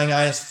surgery at the Lange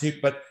Eye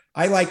Institute, but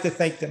I like to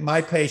think that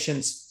my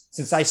patients,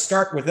 since I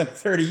start with them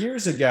 30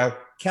 years ago,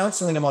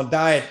 counseling them on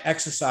diet,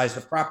 exercise,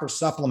 the proper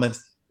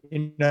supplements,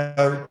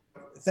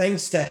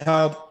 things to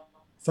help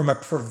from a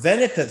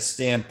preventative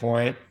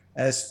standpoint,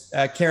 as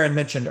Karen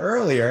mentioned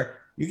earlier,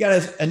 you got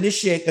to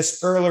initiate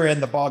this earlier in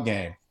the ball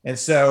game. And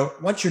so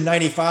once you're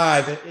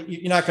 95,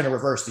 you're not going to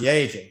reverse the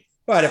aging.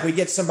 But if we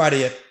get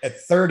somebody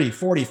at 30,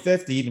 40,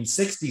 50, even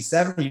 60,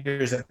 70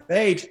 years of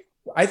age,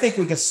 I think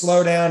we can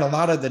slow down a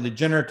lot of the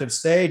degenerative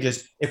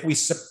stages if we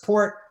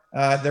support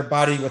their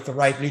body with the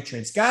right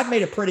nutrients. God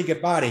made a pretty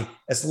good body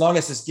as long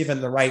as it's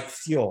given the right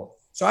fuel.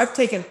 So I've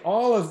taken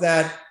all of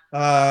that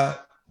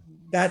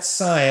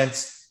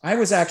science. I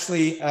was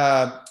actually,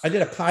 I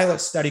did a pilot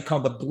study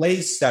called the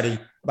Blaze study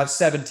about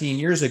 17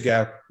 years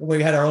ago when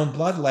we had our own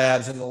blood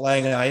labs in the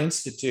Lange Eye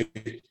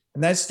Institute.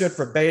 And that stood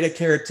for beta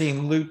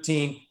carotene,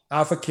 lutein,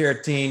 alpha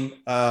carotene,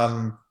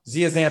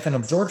 zeaxanthin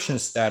absorption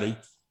study.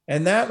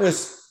 And that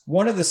was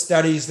one of the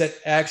studies that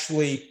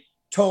actually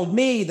told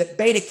me that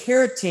beta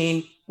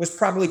carotene was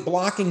probably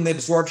blocking the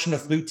absorption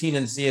of lutein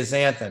and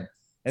zeaxanthin.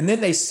 And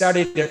then they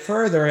studied it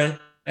further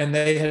and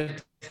they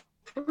had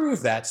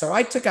proved that. So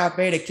I took out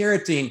beta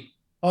carotene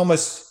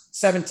almost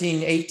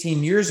 17,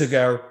 18 years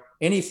ago.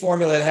 Any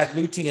formula that had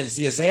lutein and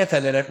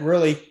zeaxanthin in it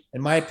really,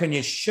 in my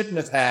opinion, shouldn't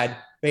have had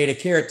beta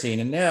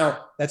carotene. And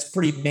now that's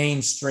pretty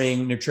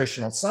mainstream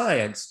nutritional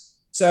science.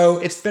 So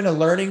it's been a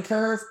learning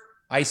curve.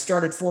 I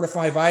started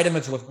Fortify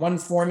Vitamins with one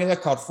formula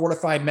called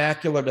Fortify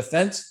Macular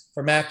Defense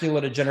for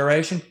macular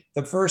degeneration.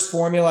 The first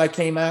formula I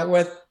came out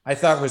with, I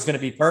thought was going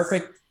to be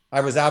perfect.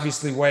 I was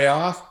obviously way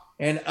off.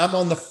 And I'm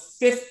on the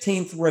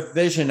 15th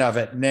revision of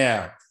it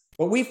now.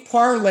 But we've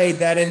parlayed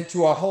that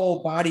into a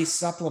whole body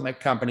supplement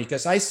company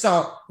because I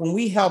saw when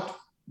we helped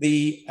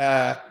give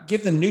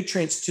the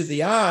nutrients to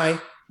the eye,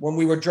 when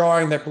we were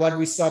drawing their blood,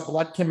 we saw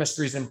blood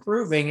chemistries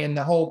improving and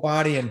the whole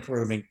body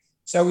improving.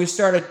 So we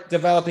started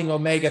developing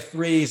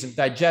omega-3s and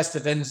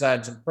digestive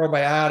enzymes and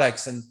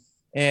probiotics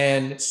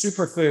and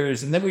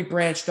superfoods. And then we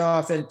branched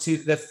off into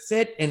the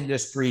fit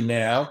industry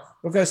now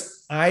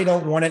because I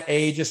don't want to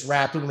age as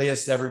rapidly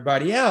as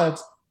everybody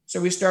else.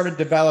 So we started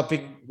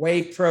developing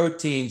whey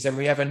proteins, and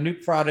we have a new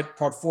product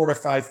called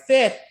Fortify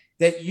Fit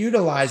that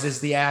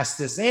utilizes the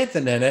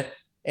astaxanthin in it.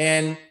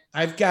 And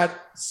I've got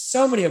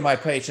so many of my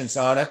patients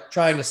on it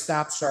trying to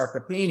stop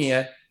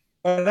sarcopenia,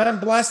 but I'm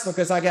blessed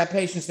because I got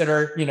patients that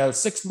are,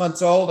 6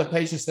 months old and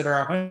patients that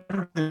are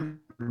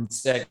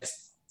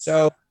 106.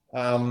 So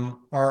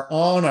are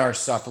on our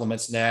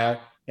supplements now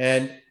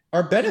and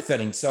are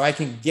benefiting. So I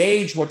can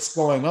gauge what's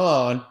going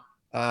on.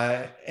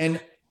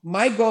 And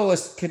my goal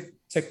is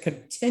to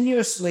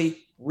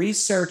continuously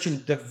research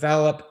and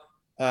develop,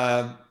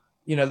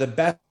 the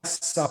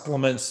best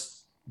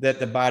supplements that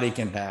the body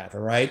can have.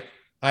 All right.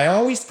 I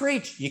always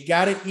preach, you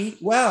got to eat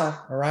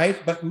well. All right.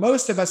 But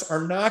most of us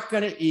are not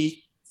going to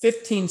eat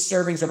 15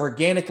 servings of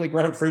organically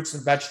grown fruits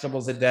and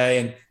vegetables a day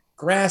and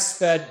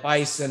grass-fed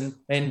bison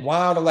and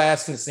wild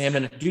Alaskan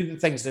salmon and do the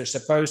things they're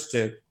supposed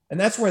to. And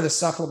that's where the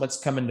supplements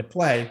come into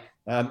play.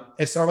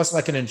 It's almost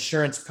like an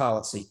insurance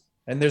policy.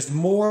 And there's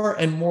more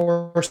and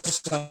more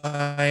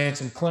science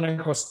and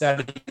clinical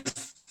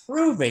studies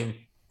proving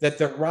that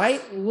the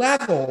right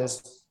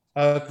levels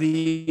of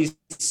these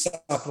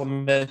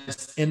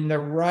supplements in the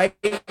right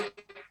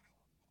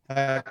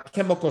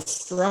chemical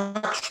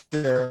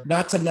structure,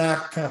 not to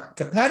knock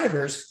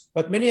competitors,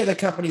 but many of the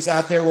companies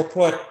out there will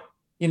put,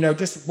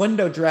 just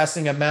window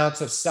dressing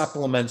amounts of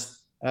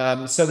supplements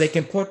so they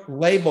can put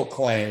label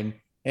claim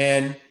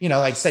and,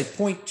 like say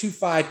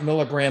 0.25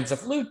 milligrams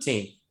of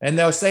lutein. And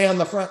they'll say on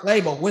the front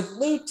label with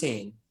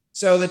lutein.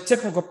 So the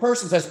typical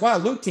person says, wow,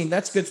 lutein,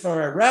 that's good for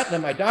my retina.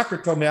 My doctor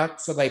told me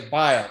that, so they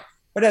buy it.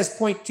 But as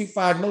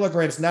 0.25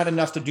 milligrams, not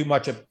enough to do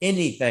much of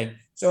anything.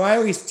 So I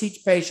always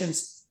teach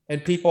patients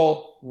and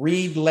people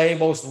read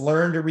labels,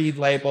 learn to read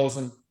labels,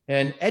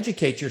 and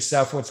educate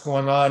yourself what's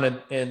going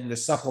on in the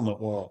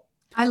supplement world.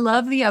 I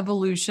love the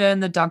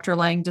evolution that Dr.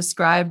 Lange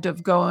described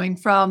of going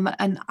from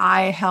an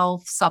eye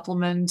health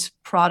supplement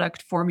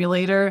product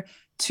formulator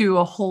to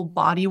a whole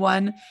body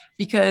one,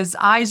 because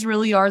eyes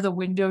really are the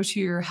window to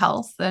your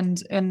health.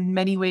 And in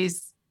many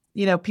ways,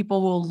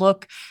 people will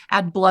look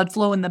at blood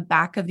flow in the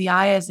back of the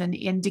eye as an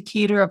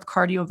indicator of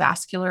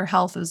cardiovascular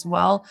health as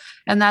well.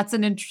 And that's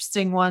an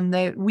interesting one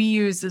that we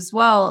use as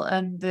well.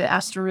 And the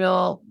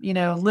Astareal,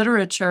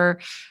 literature,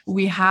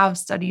 we have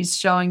studies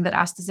showing that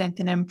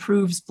astaxanthin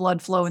improves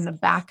blood flow in the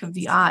back of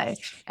the eye.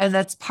 And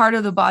that's part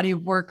of the body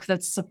of work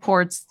that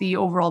supports the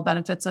overall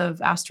benefits of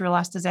Astareal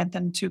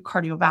astaxanthin to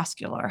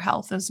cardiovascular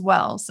health as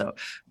well. So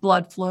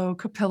blood flow,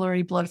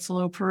 capillary blood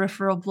flow,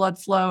 peripheral blood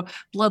flow,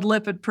 blood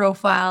lipid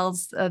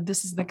profiles,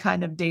 this is the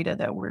kind of data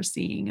that we're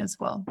seeing as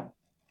well.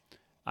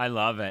 I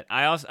love it.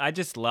 I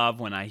just love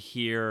when I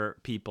hear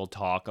people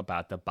talk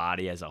about the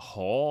body as a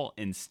whole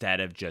instead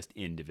of just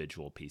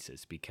individual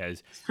pieces,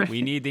 because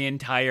we need the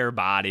entire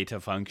body to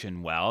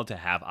function well, to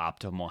have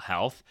optimal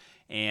health.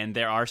 And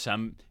there are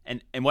some,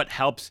 and what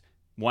helps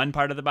one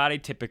part of the body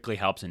typically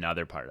helps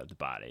another part of the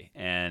body.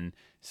 And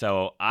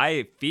so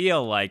I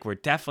feel like we're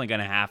definitely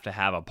going to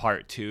have a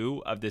part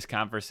 2 of this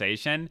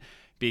conversation,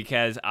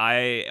 because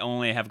I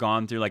only have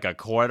gone through like a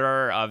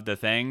quarter of the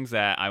things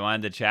that I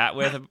wanted to chat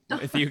with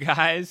you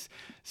guys.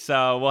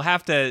 So we'll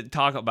have to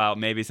talk about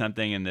maybe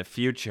something in the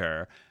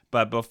future.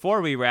 But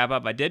before we wrap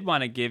up, I did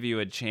want to give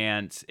you a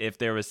chance if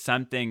there was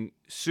something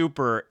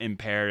super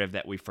imperative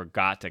that we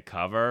forgot to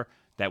cover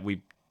that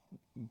we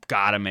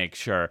got to make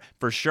sure.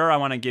 For sure, I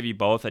want to give you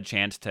both a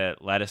chance to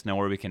let us know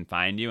where we can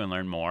find you and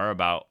learn more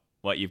about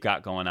what you've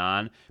got going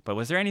on. But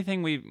was there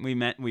anything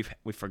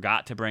we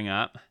forgot to bring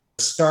up?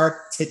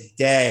 Start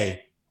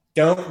today.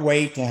 Don't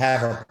wait to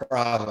have a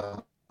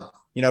problem.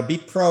 Be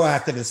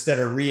proactive instead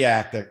of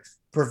reactive.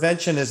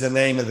 Prevention is the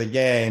name of the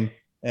game.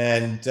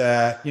 And,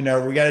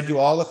 we got to do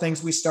all the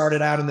things we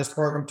started out in this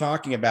program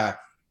talking about.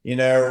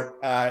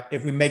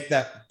 If we make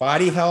that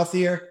body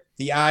healthier,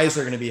 the eyes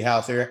are going to be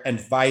healthier and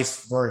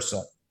vice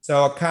versa.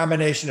 So a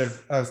combination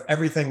of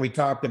everything we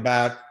talked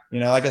about,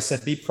 like I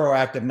said, be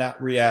proactive,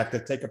 not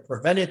reactive. Take a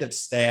preventative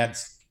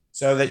stance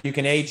so that you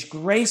can age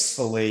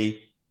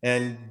gracefully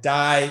and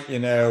die,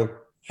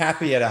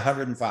 happy at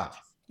 105.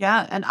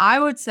 Yeah. And I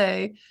would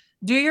say,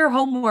 do your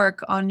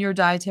homework on your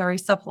dietary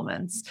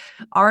supplements.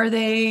 Are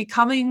they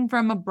coming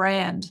from a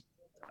brand?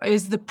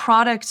 Is the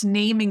product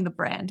naming the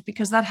brand?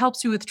 Because that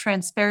helps you with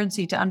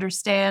transparency to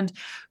understand,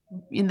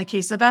 in the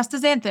case of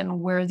astaxanthin,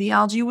 where the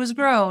algae was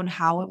grown,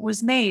 how it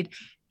was made.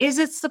 Is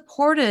it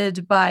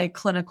supported by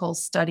clinical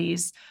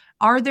studies?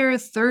 are there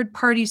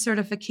third-party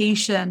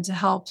certification to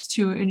help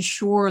to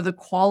ensure the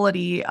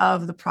quality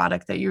of the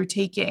product that you're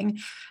taking?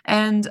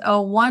 And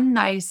one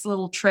nice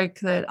little trick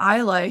that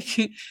I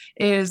like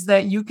is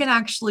that you can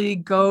actually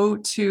go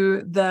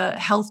to the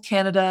Health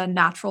Canada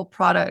Natural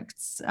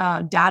Products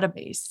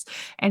database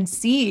and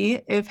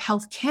see if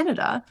Health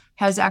Canada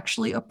has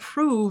actually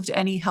approved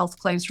any health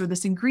claims for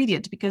this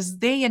ingredient, because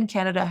they in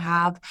Canada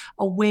have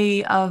a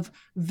way of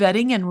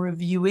vetting and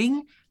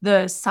reviewing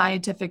the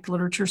scientific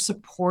literature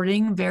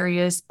supporting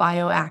various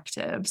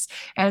bioactives.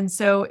 And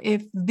so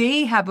if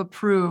they have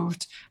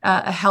approved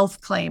a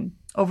health claim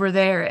over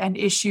there and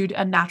issued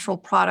a natural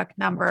product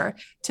number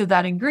to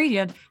that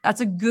ingredient,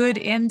 that's a good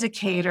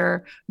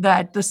indicator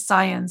that the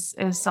science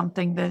is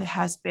something that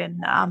has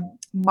been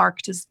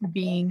marked as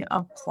being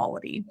of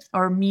quality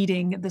or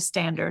meeting the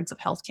standards of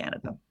Health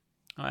Canada.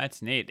 Oh,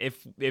 that's neat.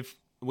 If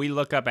we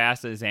look up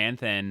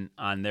astaxanthin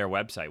on their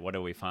website, what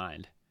do we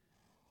find?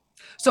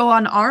 So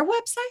on our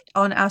website,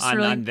 on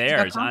astaxanthin.com, on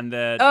theirs, on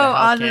the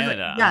Health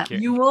Canada.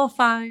 You will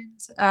find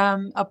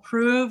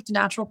approved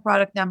natural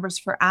product numbers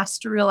for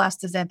Astaryl,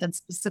 astaxanthin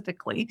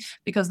specifically,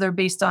 because they're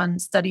based on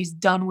studies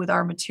done with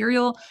our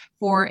material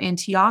for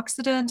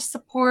antioxidant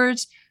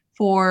support,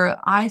 for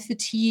eye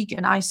fatigue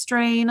and eye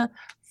strain,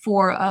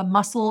 for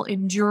muscle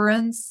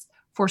endurance,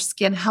 for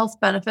skin health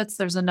benefits.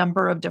 There's a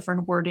number of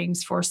different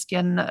wordings for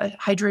skin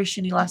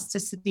hydration,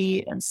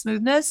 elasticity, and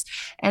smoothness.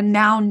 And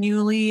now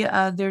newly,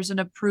 there's an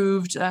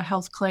approved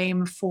health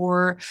claim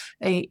for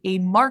a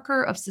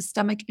marker of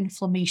systemic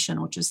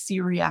inflammation, which is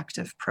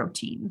C-reactive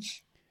protein.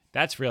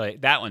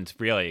 That one's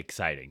really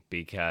exciting,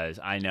 because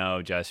I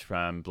know just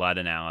from blood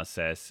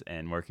analysis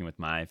and working with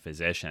my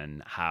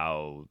physician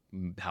how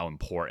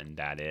important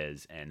that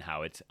is, and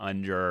how it's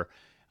under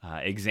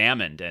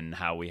examined, and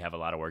how we have a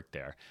lot of work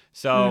there.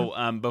 So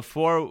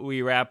before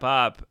we wrap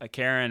up,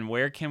 Karen,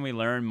 where can we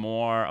learn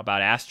more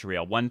about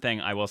Astaryl? One thing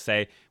I will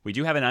say, we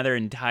do have another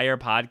entire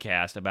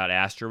podcast about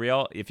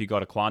Astaryl. If you go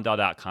to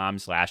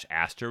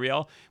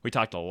quandl.com/Astaryl, we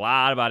talked a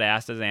lot about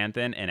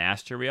astaxanthin and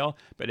Astaryl.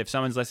 But if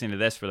someone's listening to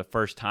this for the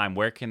first time,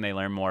 where can they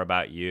learn more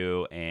about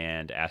you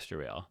and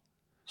Astaryl?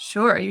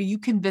 Sure. You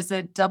can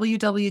visit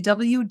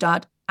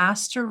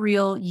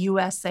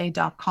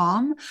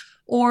www.astarylusa.com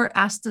or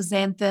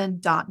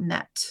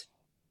astaxanthin.net.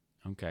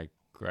 Okay,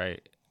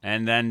 great.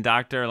 And then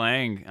Dr.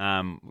 Lange,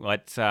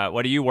 what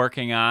are you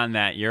working on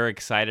that you're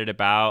excited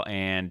about,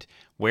 and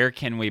where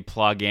can we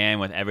plug in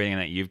with everything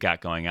that you've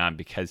got going on?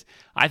 Because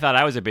I thought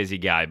I was a busy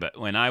guy, but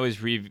when I was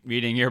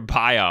reading your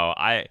bio,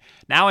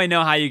 now I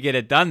know how you get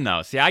it done,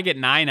 though. See, I get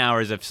 9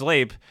 hours of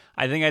sleep.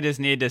 I think I just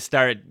need to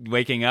start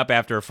waking up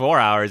after 4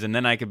 hours, and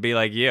then I could be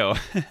like you.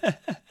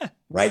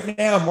 Right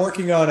now, I'm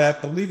working on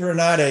believe it or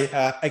not,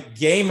 a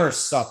gamer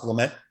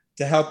supplement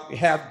to help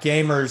have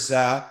gamers.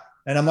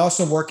 And I'm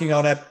also working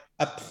on a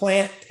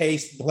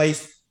plant-based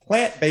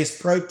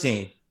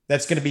protein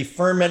that's going to be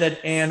fermented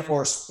and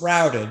or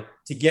sprouted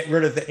to get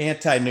rid of the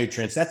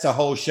anti-nutrients. That's a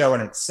whole show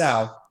in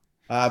itself.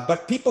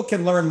 But people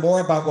can learn more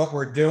about what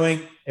we're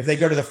doing if they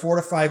go to the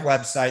Fortify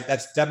website.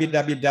 That's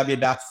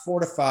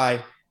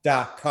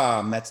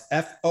www.fortify.com. That's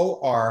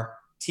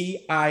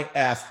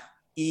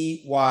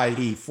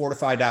FORTIFEYE,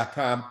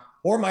 fortify.com,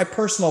 or my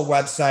personal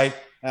website.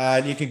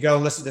 You can go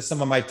listen to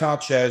some of my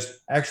talk shows.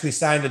 I actually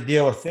signed a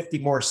deal with 50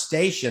 more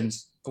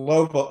stations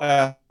global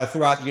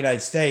throughout the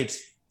United States.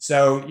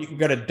 So you can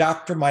go to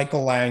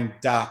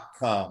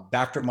drmichaellange.com,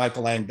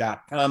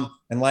 drmichaellange.com,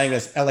 and Lange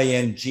is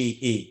Lange.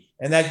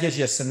 And that gives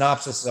you a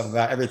synopsis of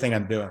everything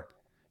I'm doing.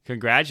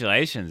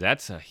 Congratulations.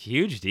 That's a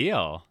huge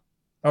deal.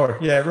 Oh,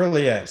 yeah, it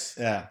really is.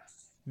 Yeah.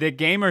 The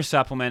gamer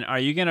supplement, are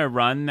you going to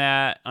run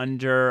that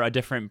under a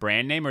different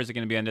brand name, or is it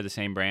going to be under the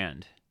same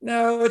brand?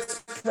 No,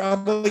 it's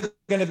probably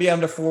going to be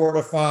under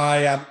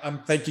Fortify. I'm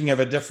thinking of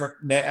a different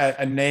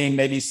a name,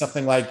 maybe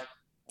something like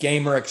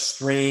Gamer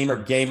Extreme or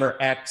Gamer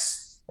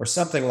X or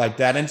something like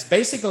that. And it's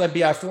basically going to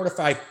be our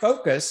Fortify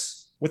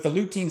focus with the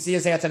lutein,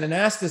 zeaxanthin, and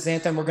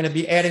astaxanthin. We're going to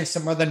be adding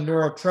some other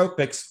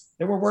neurotropics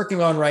that we're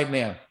working on right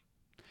now.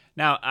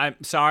 Now, I'm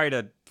sorry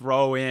to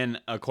throw in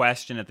a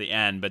question at the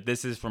end, but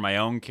this is for my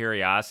own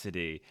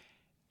curiosity.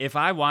 If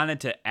I wanted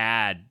to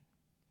add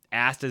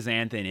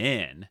astaxanthin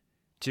in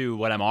to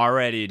what I'm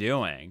already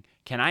doing,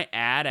 can I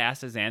add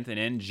astaxanthin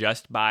in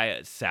just by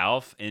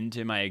itself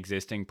into my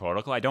existing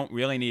protocol? I don't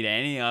really need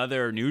any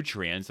other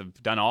nutrients.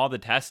 I've done all the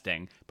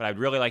testing, but I'd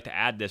really like to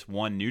add this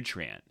one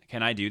nutrient.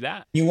 Can I do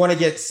that? You want to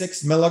get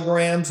 6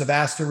 milligrams of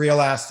Astaryl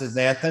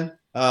astaxanthin,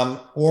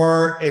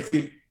 or if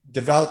you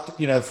developed,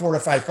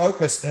 Fortify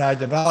Focus that I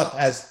developed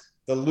as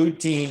the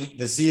lutein,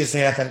 the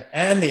zeaxanthin,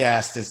 and the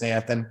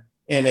astaxanthin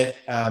in it.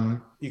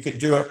 You could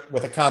do it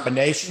with a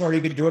combination, or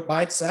you could do it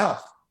by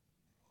itself.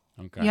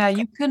 Okay. Yeah,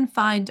 you can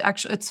find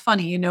actually, it's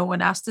funny, when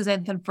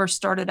astaxanthin first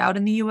started out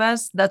in the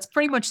US, that's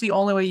pretty much the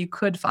only way you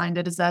could find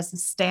it is as a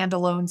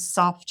standalone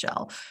soft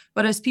gel.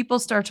 But as people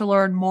start to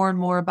learn more and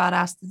more about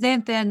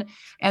astaxanthin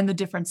and the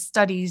different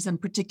studies and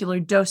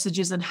particular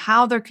dosages and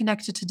how they're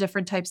connected to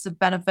different types of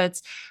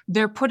benefits,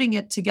 they're putting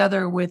it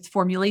together with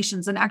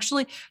formulations. And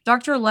actually,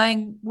 Dr.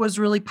 Lange was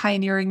really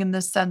pioneering in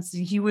this sense.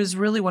 He was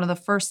really one of the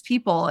first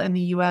people in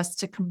the US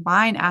to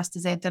combine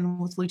astaxanthin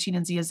with lutein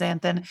and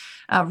zeaxanthin,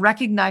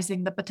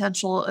 recognizing the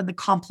potential and the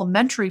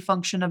complementary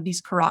function of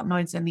these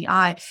carotenoids in the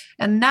eye.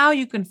 And now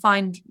you can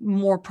find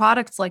more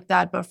products like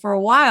that. But for a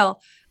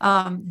while,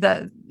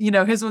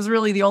 his was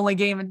really the only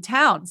game in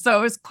town. So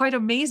it was quite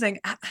amazing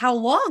how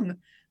long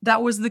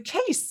that was the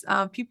case.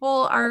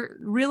 People are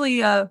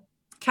really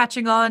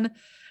catching on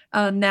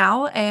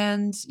now.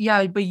 And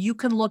yeah, but you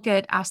can look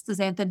at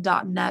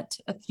astaxanthin.net.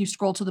 If you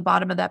scroll to the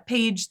bottom of that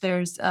page,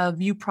 there's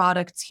view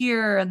products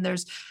here, and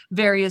there's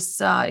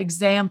various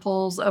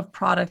examples of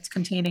products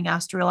containing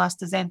asteryl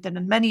astaxanthin,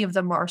 and many of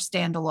them are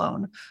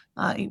standalone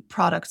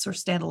products or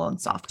standalone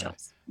soft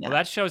gels. Yeah. Well,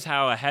 that shows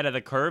how ahead of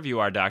the curve you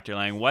are, Dr.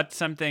 Lange. What's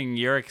something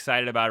you're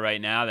excited about right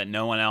now that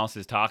no one else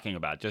is talking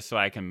about? Just so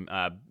I can,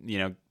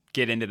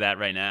 get into that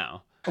right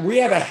now. We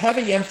have a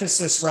heavy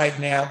emphasis right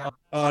now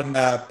on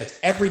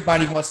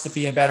everybody wants to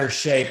be in better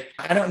shape.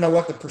 I don't know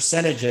what the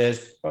percentage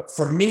is, but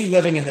for me,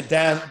 living in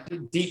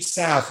the deep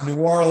South, New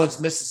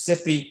Orleans,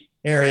 Mississippi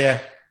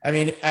area, I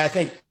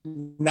think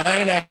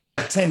 9 out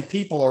of 10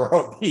 people are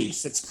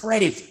obese. It's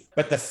crazy.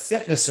 But the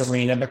fitness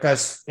arena,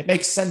 because it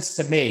makes sense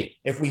to me,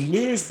 if we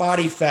lose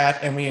body fat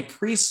and we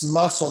increase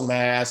muscle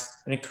mass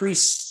and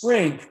increase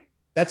strength,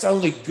 that's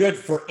only good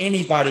for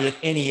anybody at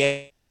any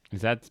age.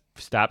 Is that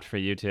stopped for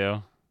you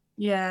too?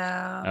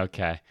 Yeah.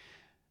 Okay.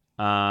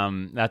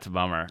 That's a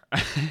bummer.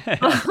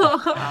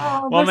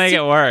 We'll make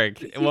it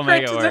work. We'll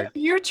make it work. The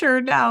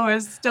future now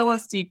is still a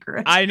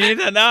secret. I need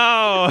to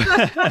know.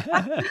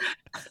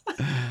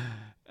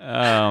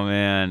 Oh,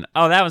 man.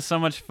 Oh, that was so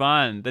much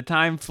fun. The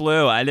time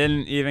flew. I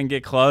didn't even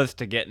get close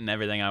to getting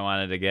everything I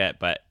wanted to get,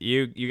 but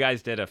you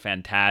guys did a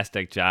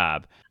fantastic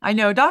job. I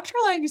know. Dr.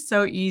 Lange is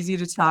so easy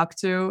to talk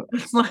to.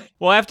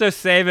 We'll have to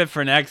save it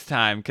for next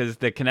time because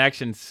the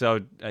connection's so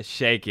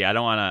shaky. I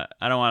don't want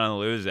to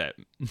lose it.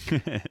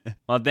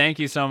 Well, thank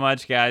you so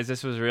much, guys.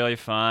 This was really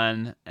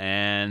fun,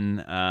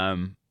 and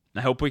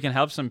I hope we can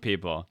help some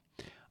people.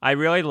 I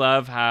really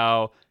love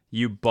how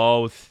you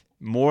both,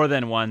 more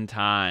than one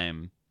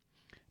time,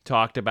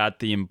 talked about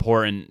the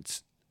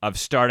importance of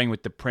starting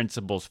with the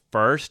principles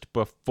first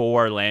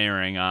before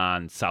layering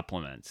on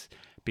supplements,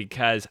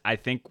 because I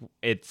think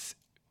it's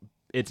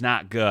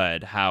not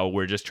good how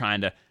we're just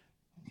trying to,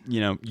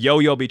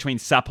 yo-yo between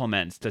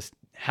supplements to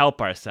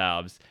help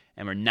ourselves,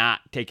 and we're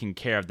not taking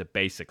care of the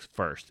basics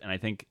first. And I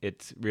think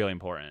it's really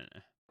important.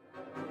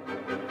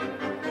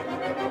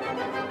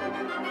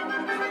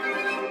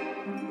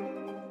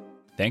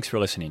 Thanks for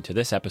listening to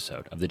this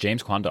episode of The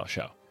James Quandall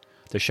Show.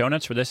 The show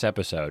notes for this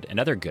episode and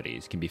other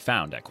goodies can be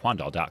found at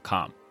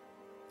quandall.com.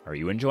 Are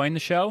you enjoying the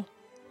show?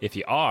 If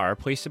you are,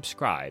 please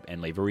subscribe and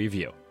leave a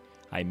review.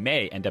 I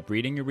may end up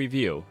reading your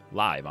review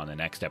live on the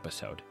next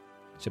episode.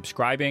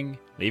 Subscribing,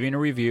 leaving a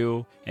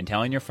review, and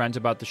telling your friends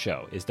about the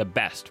show is the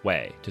best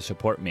way to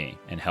support me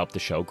and help the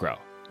show grow.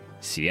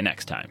 See you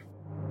next time.